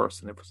Rendlesham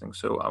Forest and everything.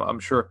 So I'm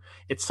sure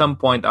at some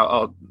point,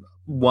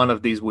 one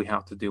of these we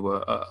have to do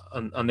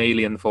an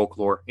alien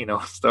folklore, you know,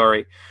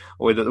 story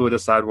with a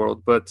side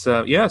world. But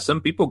yeah, some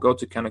people go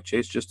to Cannock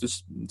Chase just to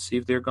see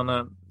if they're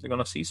gonna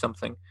see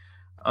something.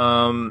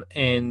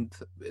 And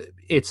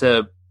it's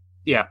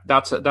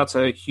that's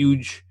a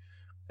huge,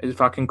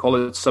 if I can call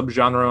it,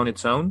 subgenre on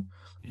its own.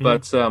 Mm-hmm.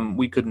 But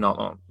we could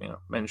not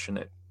mention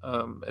it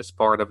as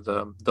part of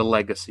the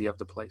legacy of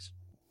the place.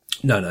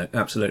 No,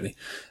 absolutely.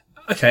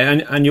 Okay,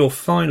 and your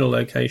final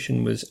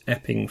location was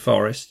Epping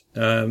Forest,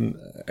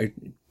 a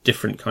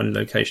different kind of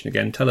location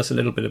again. Tell us a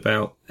little bit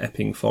about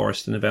Epping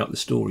Forest and about the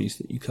stories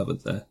that you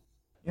covered there.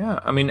 Yeah,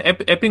 I mean,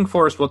 Epping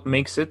Forest, what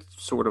makes it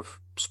sort of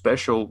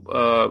special,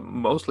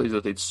 mostly is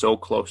that it's so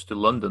close to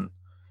London,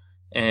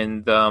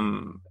 and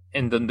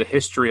then the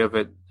history of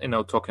it,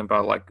 talking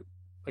about like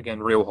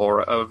again real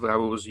horror of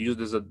how it was used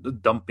as a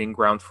dumping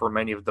ground for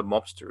many of the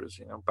mobsters,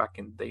 back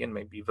in the day and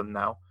maybe even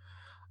now,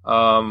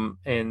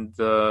 and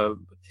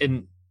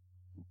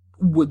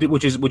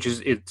which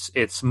is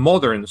it's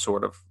modern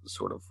sort of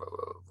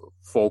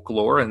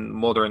folklore and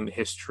modern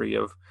history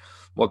of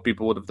what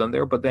people would have done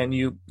there. But then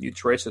you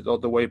trace it all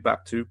the way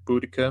back to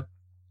Boudica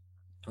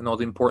and all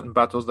the important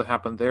battles that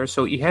happened there.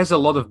 So it has a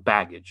lot of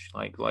baggage.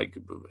 Like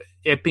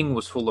Epping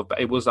was full of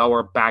it was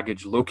our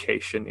baggage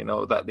location.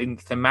 That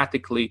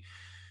thematically,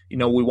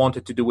 we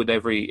wanted to do with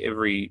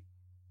every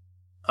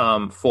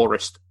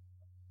forest,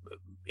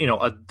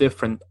 a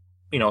different.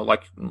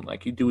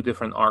 Like you do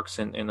different arcs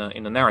in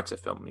a narrative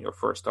film. Your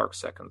first arc,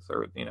 second,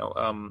 third.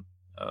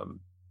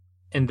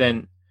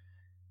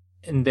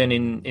 And then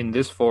in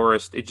this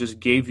forest, it just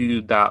gave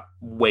you that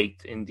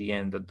weight in the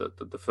end that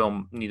the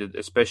film needed,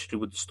 especially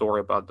with the story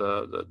about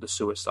the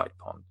suicide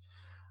pond.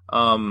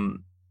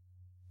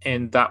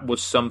 And that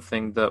was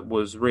something that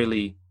was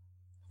really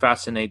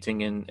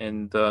fascinating.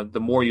 And the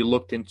more you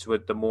looked into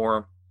it,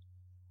 the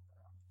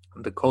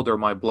colder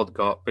my blood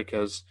got,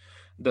 because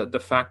the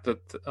fact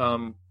that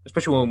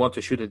especially when we want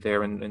to shoot it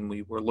there, and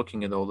we were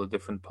looking at all the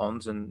different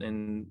ponds,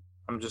 and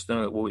I'm just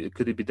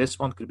could it be this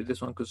one? Could it be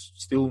this one? Because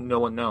still no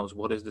one knows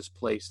what is this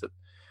place that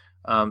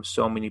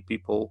so many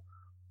people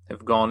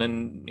have gone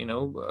and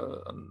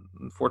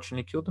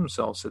unfortunately killed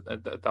themselves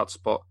at that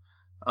spot.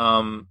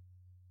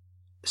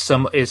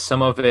 Some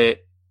of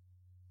it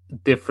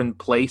different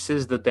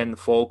places that then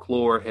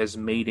folklore has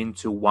made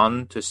into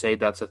one to say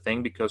that's a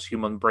thing because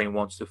human brain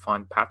wants to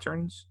find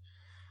patterns,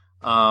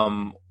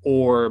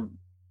 or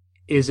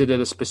is it at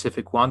a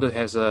specific one that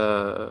has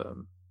a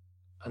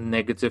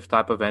negative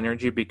type of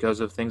energy because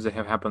of things that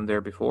have happened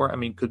there before? I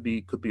mean, could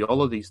be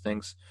all of these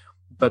things,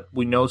 but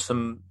we know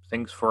some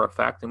things for a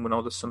fact, and we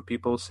know that some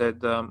people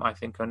said, I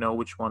think I know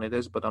which one it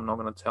is, but I'm not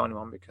going to tell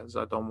anyone because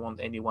I don't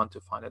want anyone to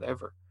find it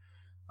ever.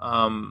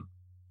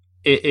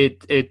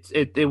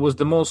 It was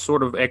the most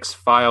sort of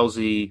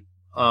X-Files-y,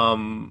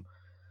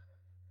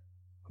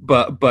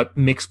 but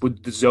mixed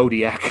with the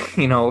Zodiac,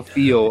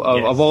 feel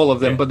of all of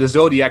them. Yeah. But the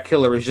Zodiac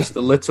killer is just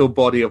a little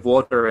body of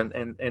water,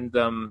 and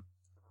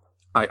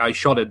I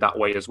shot it that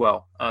way as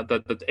well.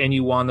 That any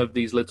one of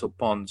these little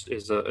ponds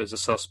is a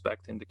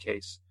suspect in the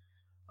case.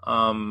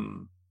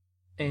 And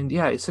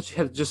yeah, it's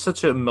just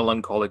such a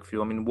melancholic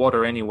feel. I mean,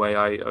 water anyway.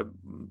 I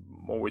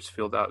always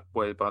feel that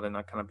way about it, and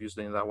I kind of used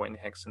it in that way in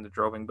Hex and the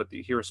Droving. But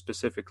here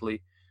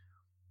specifically,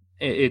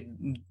 it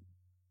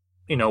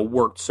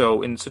worked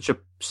so in such a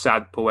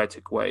sad,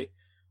 poetic way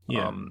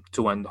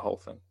to end the whole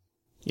thing.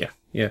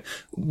 Yeah.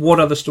 What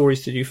other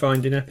stories did you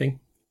find in Epping?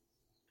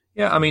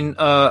 Yeah, I mean,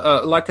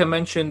 like I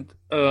mentioned,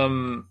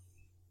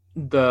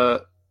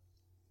 the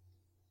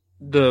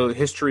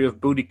history of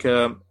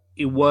Boudica,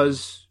 it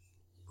was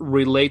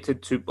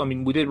related to, I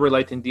mean, we did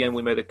relate in the end,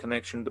 we made a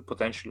connection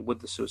potentially with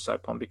the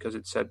suicide pond, because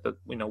it said that,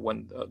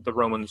 when the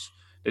Romans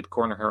did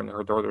corner her and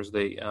her daughters,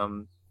 they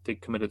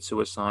committed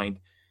suicide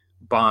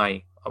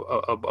by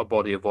a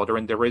body of water.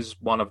 And there is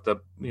one of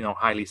the,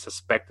 highly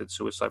suspected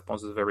suicide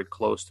ponds that's very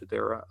close to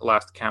their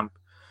last camp.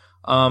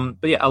 But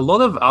yeah, a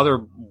lot of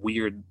other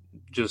weird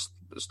just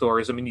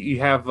stories. I mean, you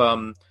have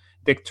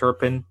Dick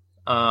Turpin,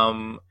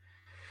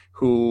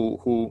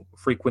 who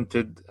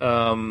frequented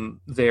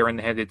there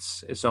and had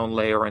its own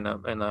lair in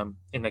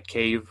a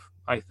cave.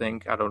 I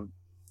think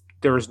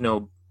there was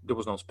no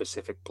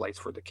specific place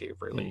for the cave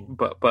really,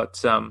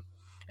 but and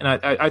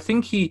I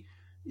think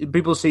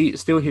people see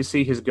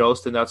his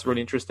ghost, and that's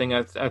really interesting.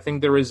 I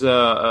think there is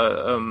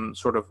a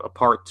sort of a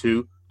part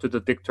 2 to the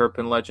Dick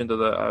Turpin legend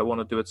that I want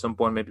to do at some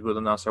point, maybe with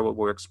Nasser,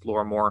 we'll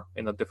explore more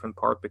in a different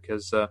part,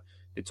 because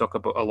they talk a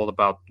lot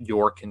about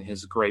York and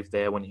his grave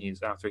there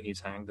after he's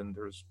hanged, and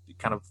there's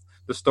kind of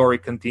the story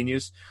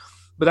continues.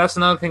 But that's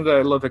another thing that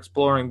I love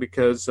exploring,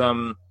 because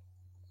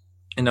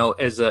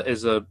as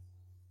a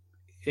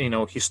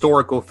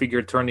historical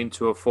figure turned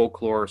into a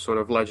folklore sort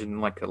of legend,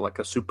 like a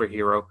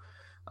superhero,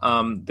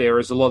 there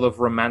is a lot of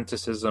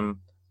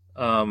romanticism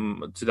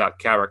to that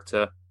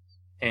character,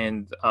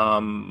 and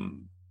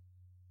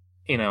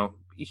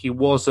he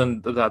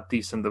wasn't that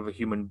decent of a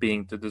human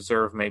being to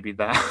deserve maybe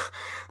that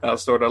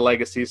sort of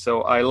legacy.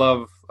 So I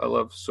love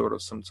sort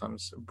of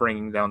sometimes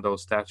bringing down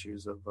those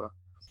statues of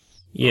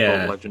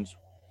legends.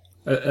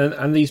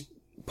 And these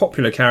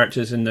popular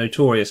characters and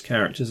notorious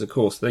characters, of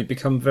course, they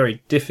become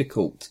very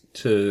difficult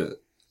to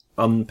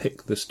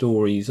unpick the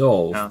stories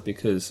of,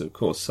 because of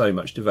course so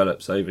much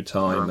develops over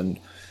time, and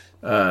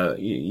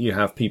you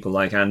have people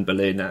like Anne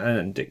Boleyn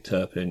and Dick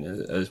Turpin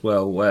as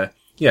well, where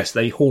Yes,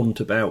 they haunt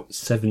about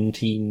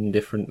 17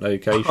 different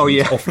locations,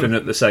 often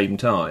at the same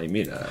time,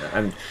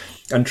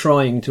 and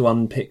trying to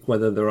unpick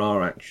whether there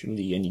are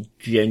actually any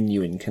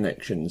genuine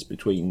connections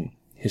between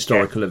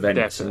historical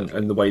events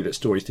and the way that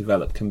stories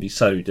develop can be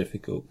so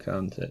difficult,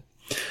 can't it?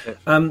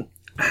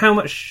 How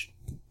much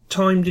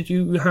time did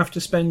you have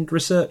to spend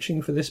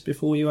researching for this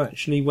before you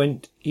actually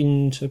went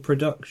into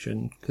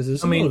production? Because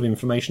there's a lot of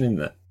information in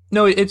there.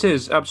 No, it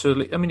is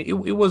absolutely. I mean, it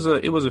was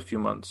a few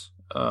months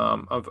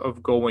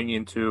of going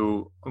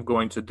into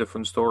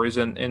different stories,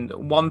 and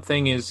one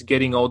thing is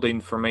getting all the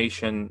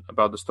information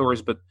about the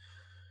stories, but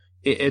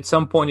at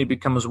some point it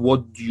becomes,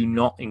 what do you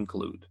not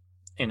include?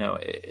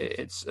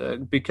 It's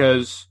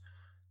because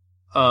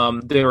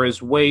there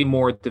is way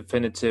more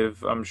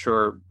definitive, I'm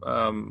sure,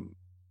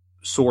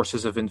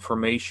 sources of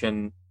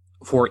information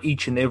for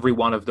each and every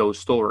one of those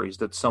stories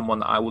that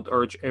I would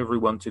urge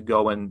everyone to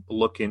go and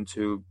look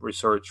into,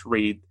 research,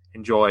 read,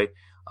 enjoy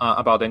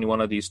about any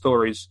one of these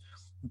stories.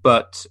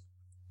 But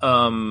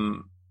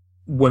when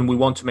we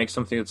want to make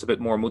something that's a bit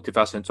more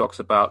multifaceted, talks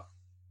about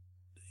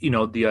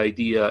the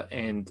idea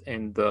and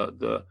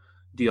the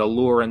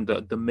allure and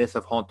the myth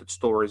of haunted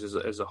stories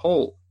as a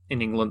whole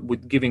in England,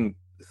 with giving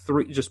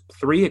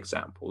three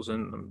examples,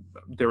 and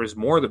there is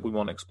more that we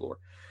want to explore.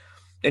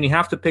 And you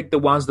have to pick the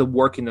ones that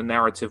work in the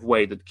narrative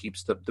way that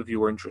keeps the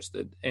viewer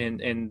interested,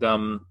 and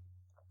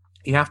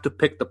you have to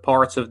pick the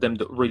parts of them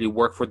that really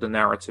work for the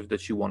narrative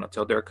that you want to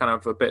tell. They're kind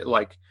of a bit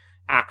like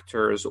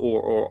actors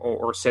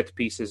or set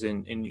pieces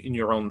in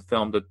your own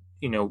film that,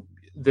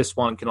 this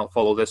one cannot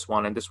follow this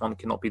one and this one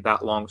cannot be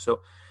that long. So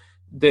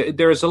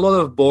there's a lot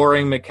of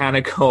boring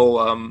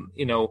mechanical,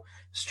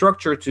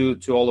 structure to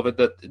all of it,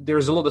 that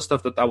there's a lot of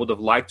stuff that I would have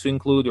liked to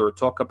include or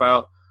talk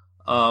about,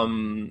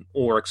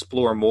 or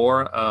explore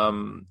more,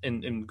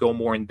 and go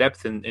more in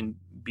depth and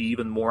be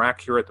even more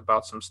accurate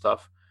about some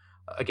stuff.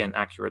 Again,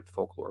 accurate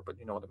folklore, but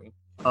you know what I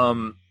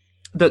mean.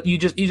 That you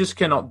just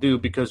cannot do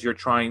because you're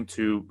trying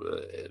to,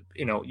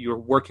 you're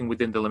working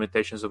within the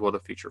limitations of what a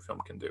feature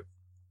film can do.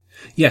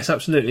 Yes,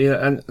 absolutely.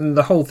 And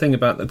the whole thing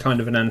about the kind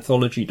of an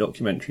anthology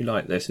documentary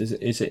like this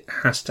is it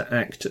has to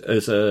act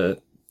as a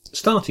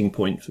starting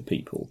point for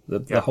people.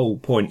 The whole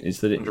point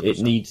is that it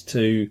needs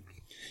to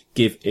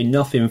give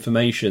enough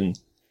information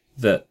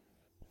that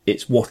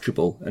it's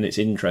watchable and it's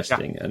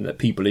interesting, and that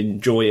people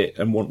enjoy it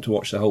and want to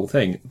watch the whole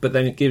thing. But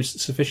then it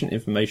gives sufficient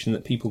information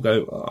that people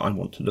go, I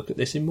want to look at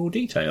this in more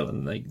detail,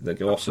 and they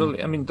go absolutely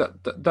off. I mean,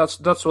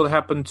 that's what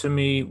happened to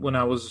me when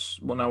I was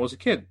a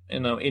kid,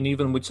 and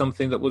even with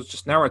something that was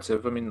just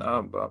narrative. I mean,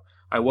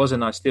 I was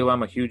and I still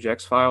am a huge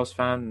X-Files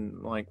fan.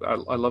 Like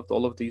I loved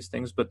all of these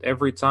things, but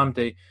every time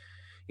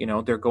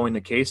they're going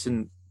the case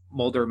and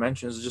Mulder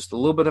mentions just a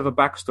little bit of a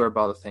backstory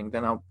about a thing,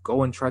 then I'll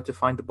go and try to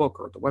find the book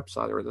or the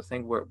website or the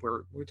thing where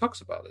he talks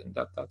about it, and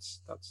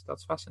that's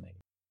fascinating.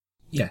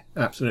 Yeah,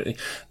 absolutely.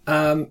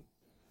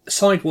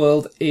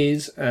 Sideworld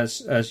is,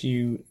 as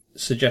you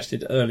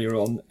suggested earlier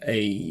on,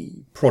 a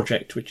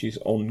project which is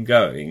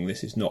ongoing.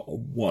 This is not a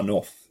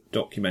one-off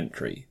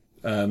documentary.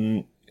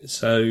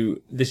 So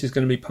this is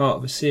going to be part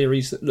of a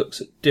series that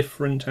looks at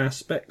different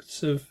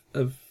aspects of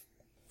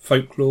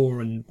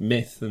folklore and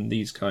myth and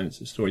these kinds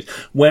of stories.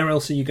 Where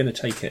else are you going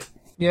to take it?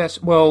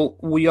 Yes, well,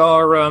 we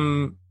are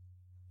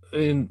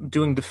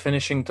doing the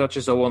finishing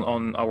touches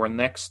on our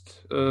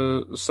next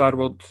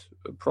Sideworld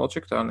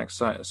project, our next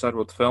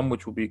Sideworld film,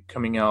 which will be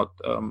coming out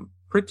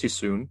pretty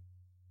soon.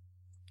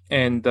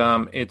 And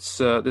it's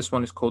this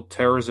one is called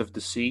Terrors of the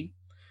Sea.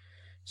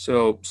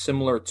 So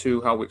similar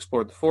to how we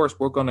explored the forest,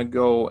 we're going to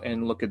go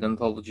and look at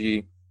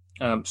anthology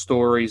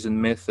stories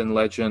and myth and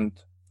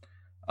legend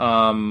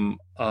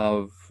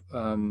of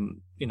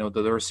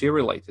that are sea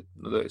related,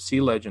 the sea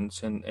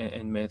legends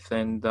and myth,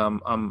 and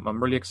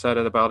I'm really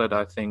excited about it.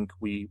 I think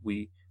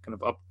we kind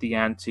of upped the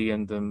ante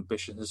and the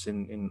ambitions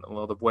in a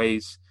lot of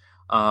ways,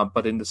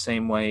 but in the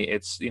same way,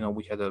 it's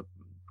we had a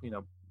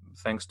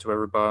thanks to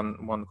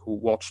everyone who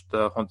watched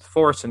the Haunted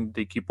Forest, and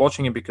they keep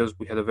watching it because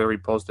we had a very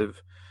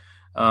positive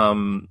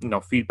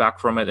feedback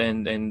from it,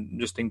 and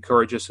just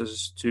encourages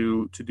us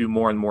to do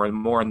more and more and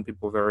more, and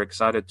people are very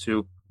excited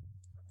to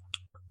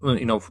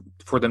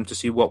for them to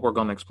see what we're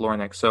going to explore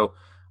next. So,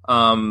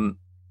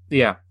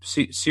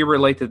 sea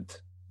related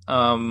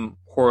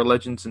horror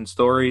legends and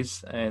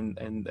stories,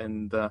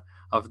 and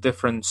of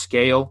different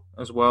scale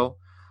as well.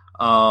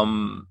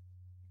 I'm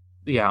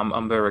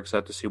very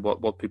excited to see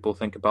what people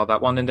think about that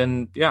one. And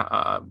then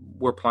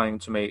we're planning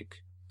to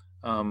make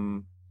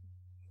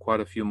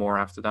quite a few more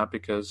after that,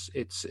 because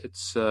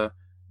it's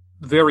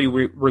very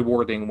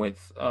rewarding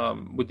with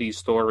these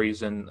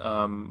stories, and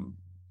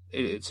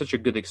it's such a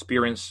good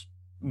experience.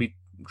 Me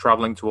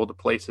traveling to all the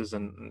places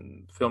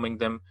and filming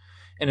them,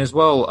 and as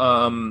well,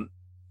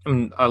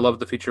 I love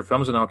the feature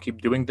films, and I'll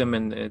keep doing them.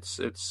 And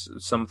it's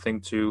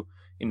something to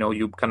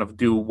you kind of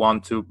do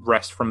want to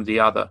rest from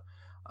the other.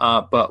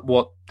 But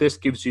what this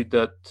gives you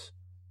that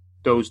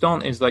those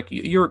don't is like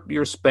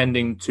you're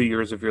spending 2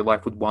 years of your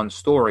life with one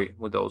story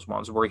with those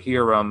ones. Where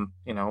here,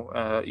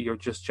 you're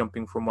just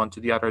jumping from one to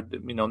the other.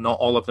 Not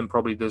all of them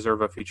probably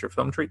deserve a feature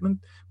film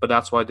treatment, but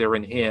that's why they're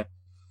in here.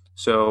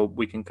 so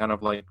we can kind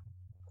of like,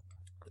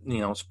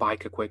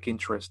 spike a quick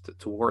interest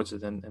towards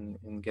it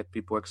and get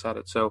people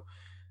excited. So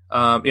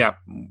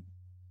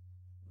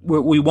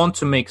we want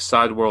to make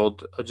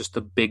Sideworld just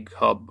a big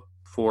hub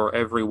for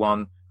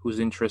everyone who's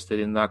interested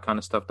in that kind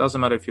of stuff. Doesn't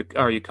matter if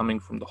are you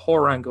coming from the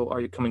horror angle, are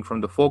you coming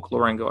from the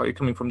folklore angle, are you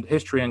coming from the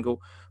history angle,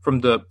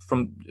 from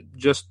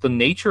just the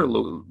nature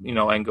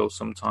angle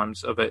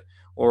sometimes of it,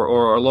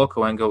 or a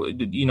local angle.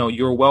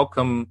 You're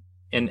welcome,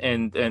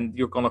 and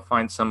you're gonna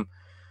find some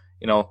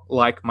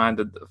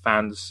like-minded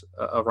fans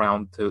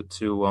around to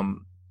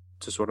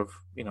sort of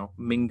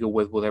mingle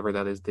with whatever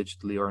that is,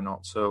 digitally or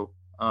not. So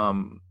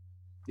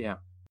yeah.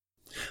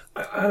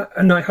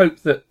 And I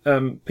hope that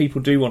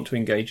people do want to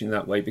engage in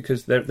that way,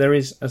 because there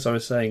is, as I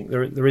was saying,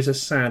 there is a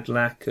sad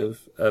lack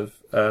of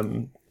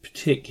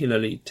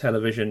particularly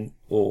television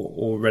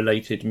or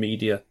related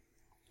media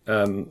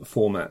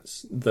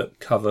formats that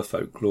cover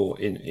folklore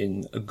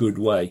in a good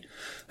way,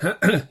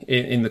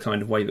 in the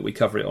kind of way that we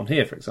cover it on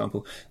here, for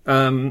example.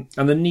 And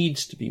there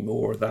needs to be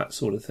more of that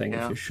sort of thing,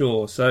 for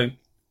sure. So,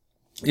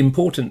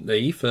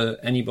 importantly, for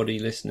anybody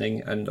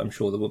listening, and I'm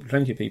sure there will be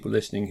plenty of people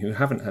listening who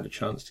haven't had a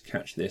chance to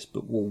catch this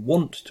but will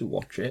want to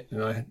watch it,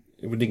 and I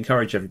would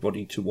encourage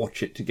everybody to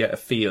watch it to get a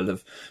feel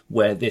of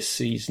where this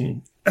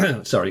season,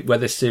 where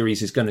this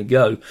series is going to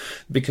go,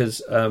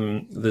 because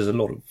there's a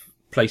lot of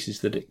places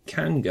that it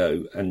can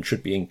go and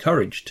should be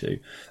encouraged to.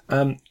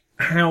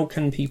 How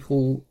can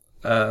people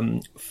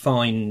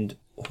find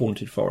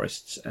Haunted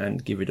Forests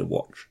and give it a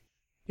watch?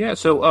 Yeah,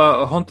 so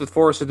Haunted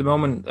Forest at the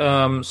moment,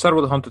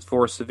 Sideworld Haunted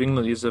Forest of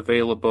England is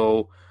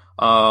available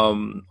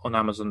on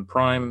Amazon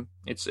Prime.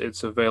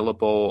 It's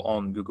available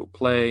on Google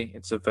Play.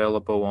 It's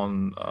available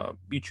on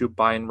YouTube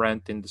Buy and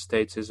Rent in the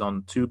States. Is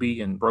on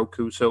Tubi and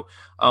Roku. So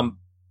I'm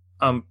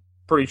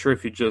pretty sure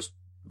if you just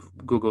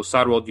Google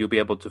Sideworld, you'll be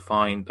able to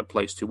find a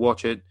place to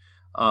watch it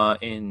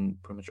in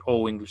pretty much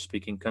all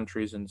English-speaking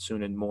countries, and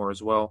soon in more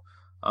as well.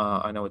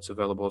 I know it's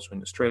available also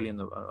in Australia and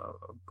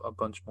a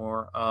bunch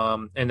more.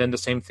 And then the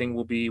same thing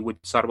will be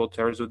with Sideworld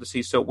Terrors of the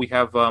Sea. So we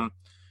have a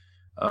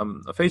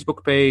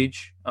Facebook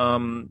page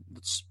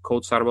that's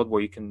called Sideworld,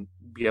 where you can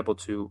be able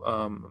to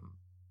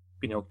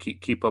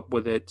keep up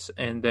with it,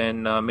 and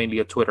then mainly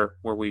a Twitter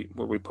where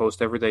we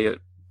post every day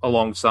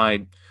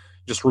alongside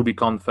just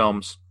Rubicon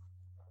Films,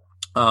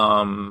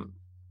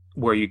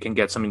 where you can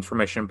get some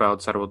information about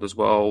Sideworld as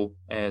well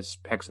as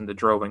Hex and the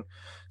Droving.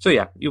 So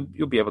yeah,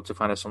 you'll be able to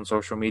find us on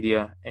social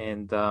media,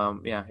 and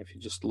if you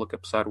just look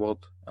up Sideworld,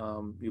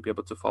 you'll be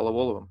able to follow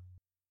all of them.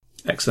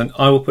 Excellent.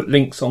 I will put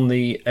links on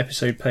the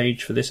episode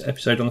page for this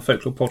episode on the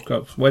Folklore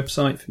Podcast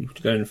website for people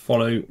to go and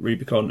follow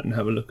Rubicon and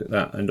have a look at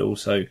that, and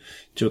also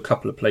to a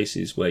couple of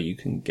places where you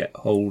can get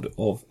hold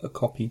of a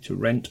copy to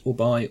rent or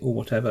buy or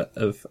whatever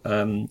of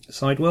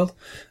Sideworld,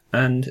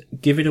 and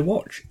give it a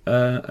watch.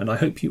 And I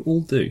hope you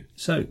all do.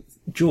 So,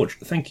 George,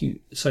 thank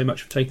you so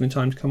much for taking the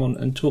time to come on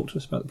and talk to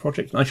us about the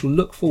project. And I shall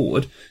look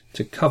forward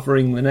to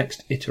covering the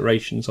next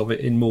iterations of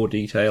it in more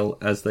detail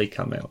as they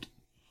come out.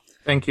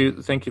 Thank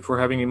you for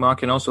having me,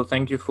 Mark, and also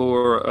thank you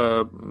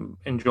for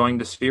enjoying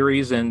the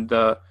series. And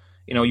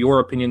your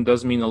opinion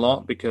does mean a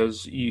lot,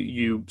 because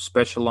you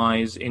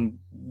specialize in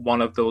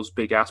one of those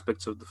big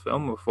aspects of the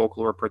film, of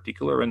folklore in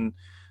particular, and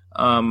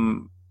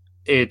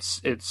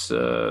it's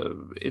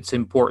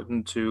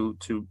important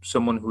to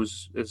someone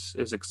who's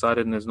as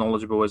excited and as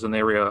knowledgeable as an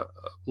area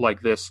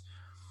like this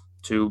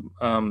to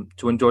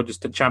enjoy,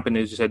 just to champion,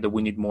 as you said, that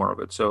we need more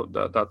of it. So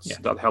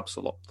that helps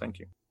a lot. Thank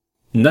you.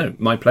 No,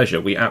 my pleasure.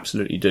 We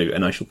absolutely do,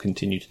 and I shall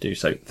continue to do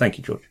so. Thank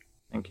you, George.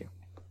 Thank you.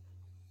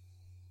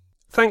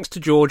 Thanks to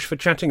George for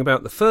chatting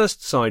about the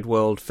first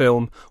Sideworld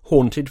film,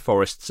 Haunted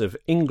Forests of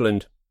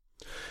England.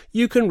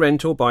 You can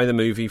rent or buy the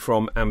movie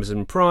from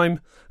Amazon Prime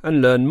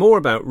and learn more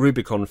about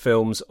Rubicon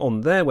Films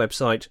on their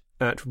website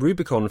at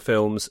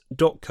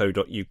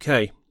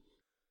rubiconfilms.co.uk.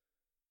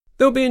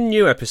 There'll be a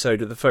new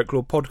episode of the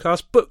Folklore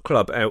Podcast Book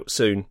Club out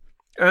soon,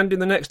 and in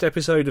the next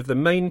episode of the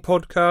main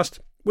podcast,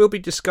 we'll be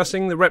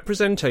discussing the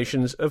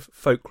representations of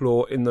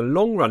folklore in the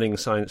long-running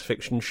science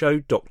fiction show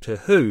Doctor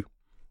Who,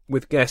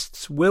 with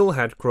guests Will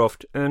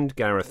Hadcroft and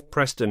Gareth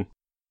Preston.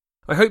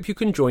 I hope you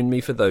can join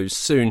me for those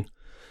soon.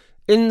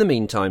 In the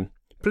meantime,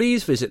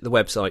 please visit the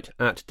website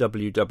at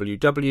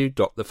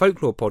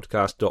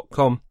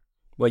www.thefolklorepodcast.com,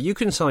 where you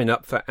can sign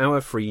up for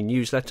our free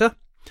newsletter,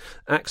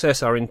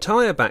 access our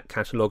entire back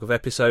catalogue of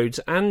episodes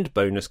and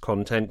bonus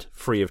content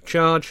free of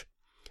charge,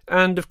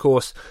 and, of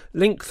course,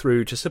 link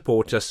through to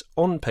support us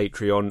on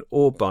Patreon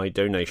or by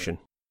donation.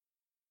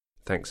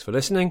 Thanks for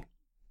listening.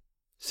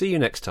 See you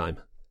next time.